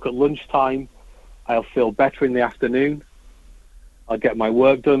 5-minute walk at lunchtime, I'll feel better in the afternoon. I'll get my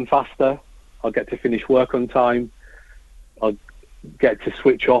work done faster. I'll get to finish work on time. I'll get to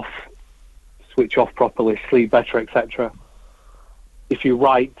switch off properly, sleep better, etc. If you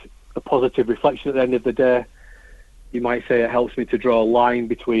write a positive reflection at the end of the day, you might say it helps me to draw a line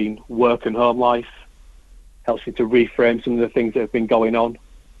between work and home life, helps me to reframe some of the things that have been going on,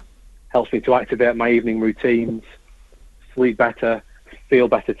 helps me to activate my evening routines, sleep better, feel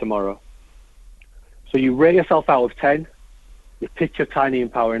better tomorrow. So you rate yourself out of 10, you pick your tiny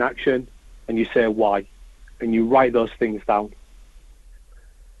empowering action, and you say why, and you write those things down.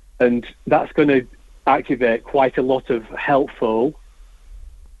 And that's going to activate quite a lot of helpful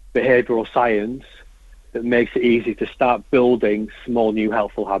behavioural science that makes it easy to start building small new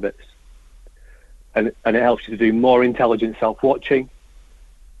helpful habits. And it helps you to do more intelligent self-watching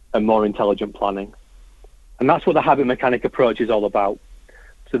and more intelligent planning. And that's what the Habit Mechanic approach is all about.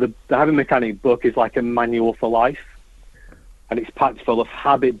 So the Habit Mechanic book is like a manual for life, and it's packed full of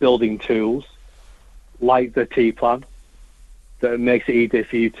habit building tools like the T plan that makes it easier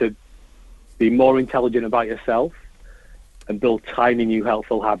for you to be more intelligent about yourself and build tiny new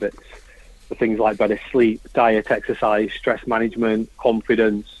helpful habits for things like better sleep, diet, exercise, stress management,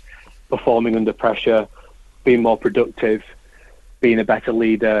 confidence, performing under pressure, being more productive, being a better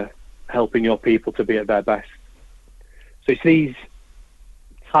leader, helping your people to be at their best. So it's these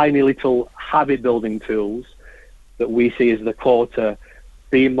tiny little habit building tools that we see as the core to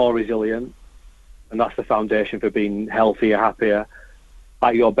being more resilient, and that's the foundation for being healthier, happier,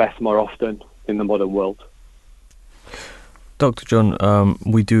 at your best more often in the modern world. Dr. John,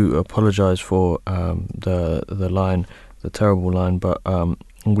 we do apologise for the line, the terrible line, but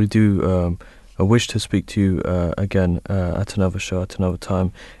we do wish to speak to you again at another show, at another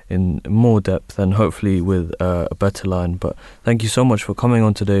time, in more depth and hopefully with a better line. But thank you so much for coming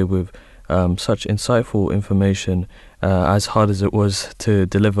on today with such insightful information, as hard as it was to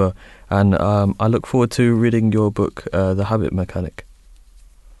deliver. And I look forward to reading your book, The Habit Mechanic.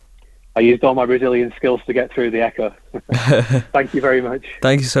 I used all my resilience skills to get through the echo. Thank you very much.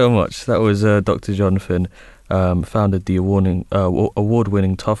 Thank you so much. That was Dr. John Finn, founded the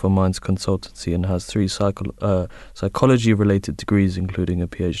award-winning Tougher Minds consultancy and has 3 psychology-related degrees, including a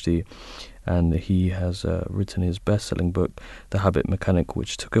PhD. And he has written his best-selling book, The Habit Mechanic,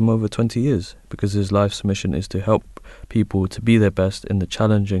 which took him over 20 years because his life's mission is to help people to be their best in the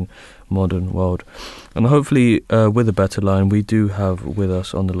challenging modern world. And hopefully, with a better line, we do have with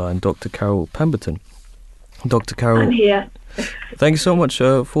us on the line Dr. Carol Pemberton. Dr. Carol, I'm here. Thank you so much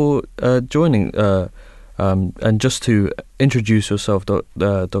for joining. And just to introduce yourself,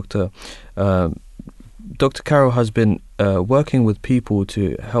 Doctor. Dr. Carol has been working with people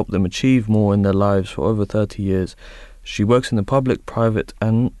to help them achieve more in their lives for over 30 years. She works in the public, private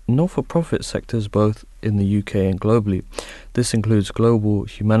and not-for-profit sectors, both in the UK and globally. This includes global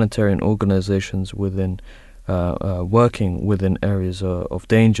humanitarian organisations within working within areas of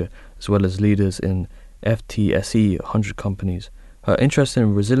danger, as well as leaders in FTSE 100 companies. Her interest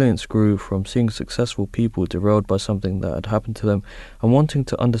in resilience grew from seeing successful people derailed by something that had happened to them and wanting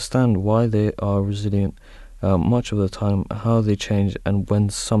to understand why they are resilient much of the time, how they change, and when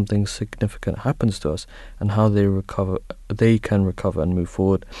something significant happens to us, and how they can recover and move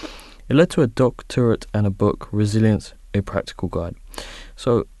forward. It led to a doctorate and a book, Resilience, A Practical Guide.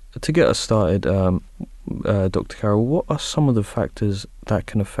 So, to get us started, Dr. Carol, what are some of the factors that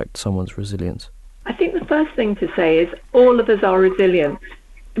can affect someone's resilience? I think the first thing to say is all of us are resilient.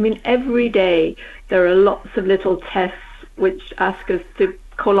 I mean, every day there are lots of little tests which ask us to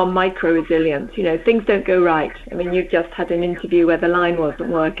call on micro-resilience. You know, things don't go right. I mean, you've just had an interview where the line wasn't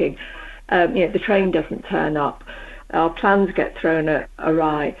working. The train doesn't turn up. Our plans get thrown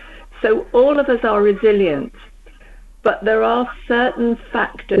awry. So all of us are resilient. But there are certain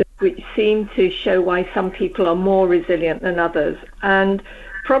factors which seem to show why some people are more resilient than others. And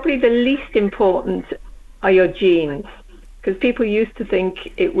probably the least important are your genes, because people used to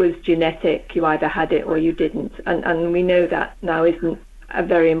think it was genetic, you either had it or you didn't. And we know that now isn't a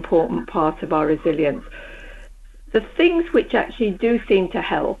very important part of our resilience. The things which actually do seem to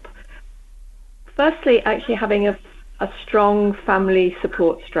help, firstly, actually having a strong family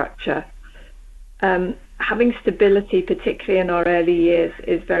support structure. Having stability, particularly in our early years,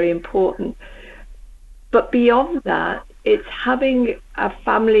 is very important. But beyond that, it's having a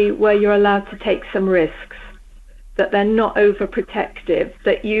family where you're allowed to take some risks, that they're not overprotective,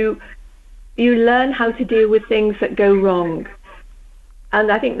 that you learn how to deal with things that go wrong.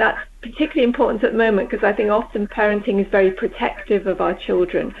 And I think that's particularly important at the moment, because I think often parenting is very protective of our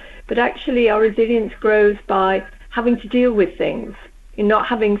children. But actually our resilience grows by having to deal with things, not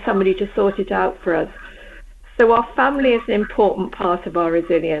having somebody to sort it out for us. So our family is an important part of our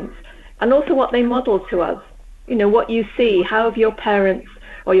resilience, and also what they model to us. What you see, how have your parents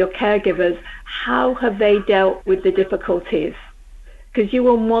or your caregivers, how have they dealt with the difficulties? Because you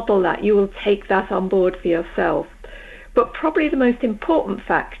will model that, you will take that on board for yourself. But probably the most important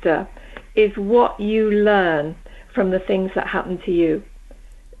factor is what you learn from the things that happen to you.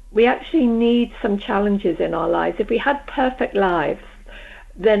 We actually need some challenges in our lives. If we had perfect lives,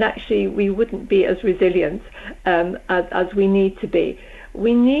 then actually we wouldn't be as resilient as we need to be.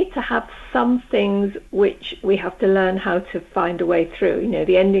 We need to have some things which we have to learn how to find a way through.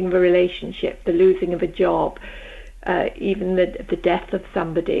 The ending of a relationship, the losing of a job, even the death of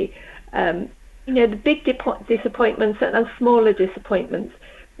somebody. The big disappointments and smaller disappointments.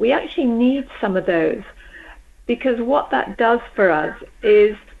 We actually need some of those, because what that does for us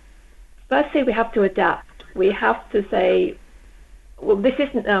is, firstly, we have to adapt. We have to say, well, this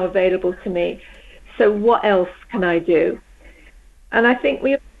isn't now available to me, so what else can I do? And I think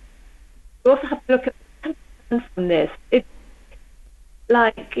we also have to look at from this. It's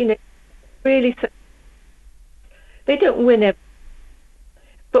like, really, they don't win everything.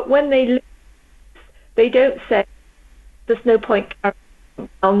 But when they lose, they don't say, there's no point,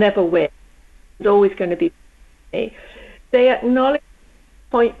 I'll never win. It's always going to be me. They acknowledge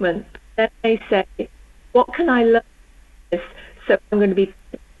disappointment, then they say, what can I learn from this so I'm going to be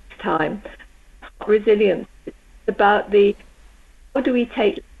next time? Resilience. It's about how do we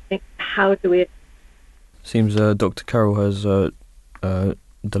take, how do we... Seems Dr. Carol has, the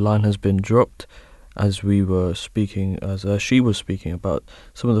line has been dropped as we were speaking, as she was speaking about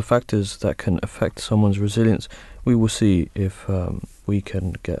some of the factors that can affect someone's resilience. We will see if we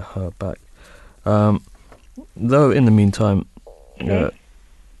can get her back. Though, in the meantime,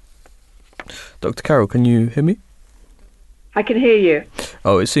 Dr. Carol, can you hear me? I can hear you.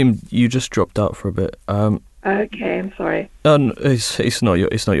 Oh, it seemed you just dropped out for a bit. Okay, I'm sorry. No, it's not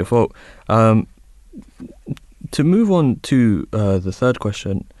your fault. To move on to the third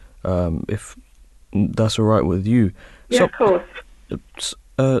question, if that's all right with you. Yeah, of course.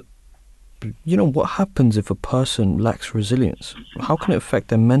 What happens if a person lacks resilience? How can it affect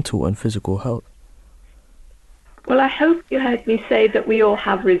their mental and physical health? Well, I hope you heard me say that we all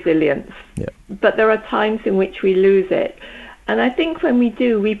have resilience, but there are times in which we lose it. And I think when we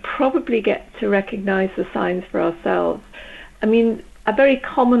do, we probably get to recognize the signs for ourselves. I mean, a very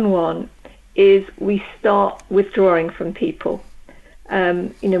common one is we start withdrawing from people.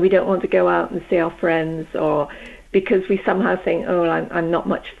 We don't want to go out and see our friends, or because we somehow think, oh, I'm not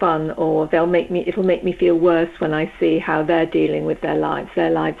much fun, or it'll make me feel worse when I see how they're dealing with their lives.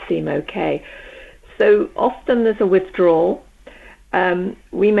 Their lives seem okay. So often there's a withdrawal.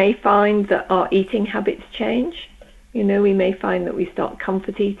 We may find that our eating habits change. We may find that we start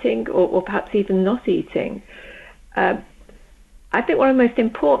comfort eating, or perhaps even not eating. I think one of the most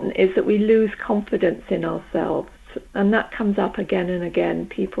important is that we lose confidence in ourselves. And that comes up again and again,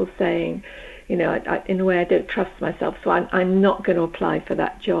 people saying, in a way, I don't trust myself, so I'm not going to apply for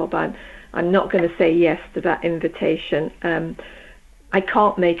that job. I'm not going to say yes to that invitation. I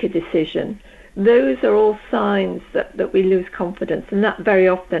can't make a decision. Those are all signs that we lose confidence, and that very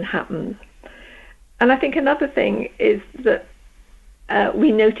often happens. And I think another thing is that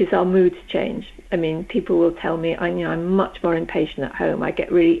we notice our moods change. I mean, people will tell me, I'm much more impatient at home. I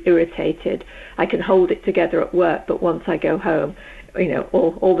get really irritated. I can hold it together at work, but once I go home,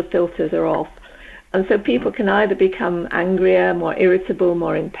 all the filters are off. And so people can either become angrier, more irritable,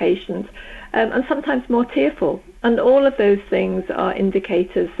 more impatient, and sometimes more tearful. And all of those things are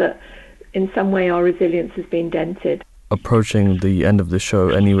indicators that in some way our resilience has been dented. Approaching the end of the show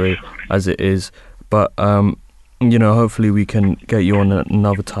anyway, as it is, but hopefully we can get you on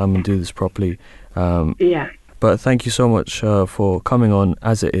another time and do this properly. Yeah. But thank you so much for coming on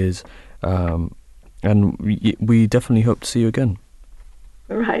as it is, and we definitely hope to see you again.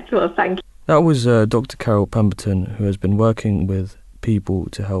 Right, well, thank you. That was Dr. Carol Pemberton, who has been working with people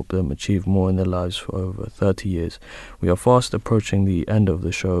to help them achieve more in their lives for over 30 years. We are fast approaching the end of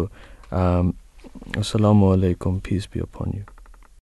the show. Assalamu alaikum, peace be upon you.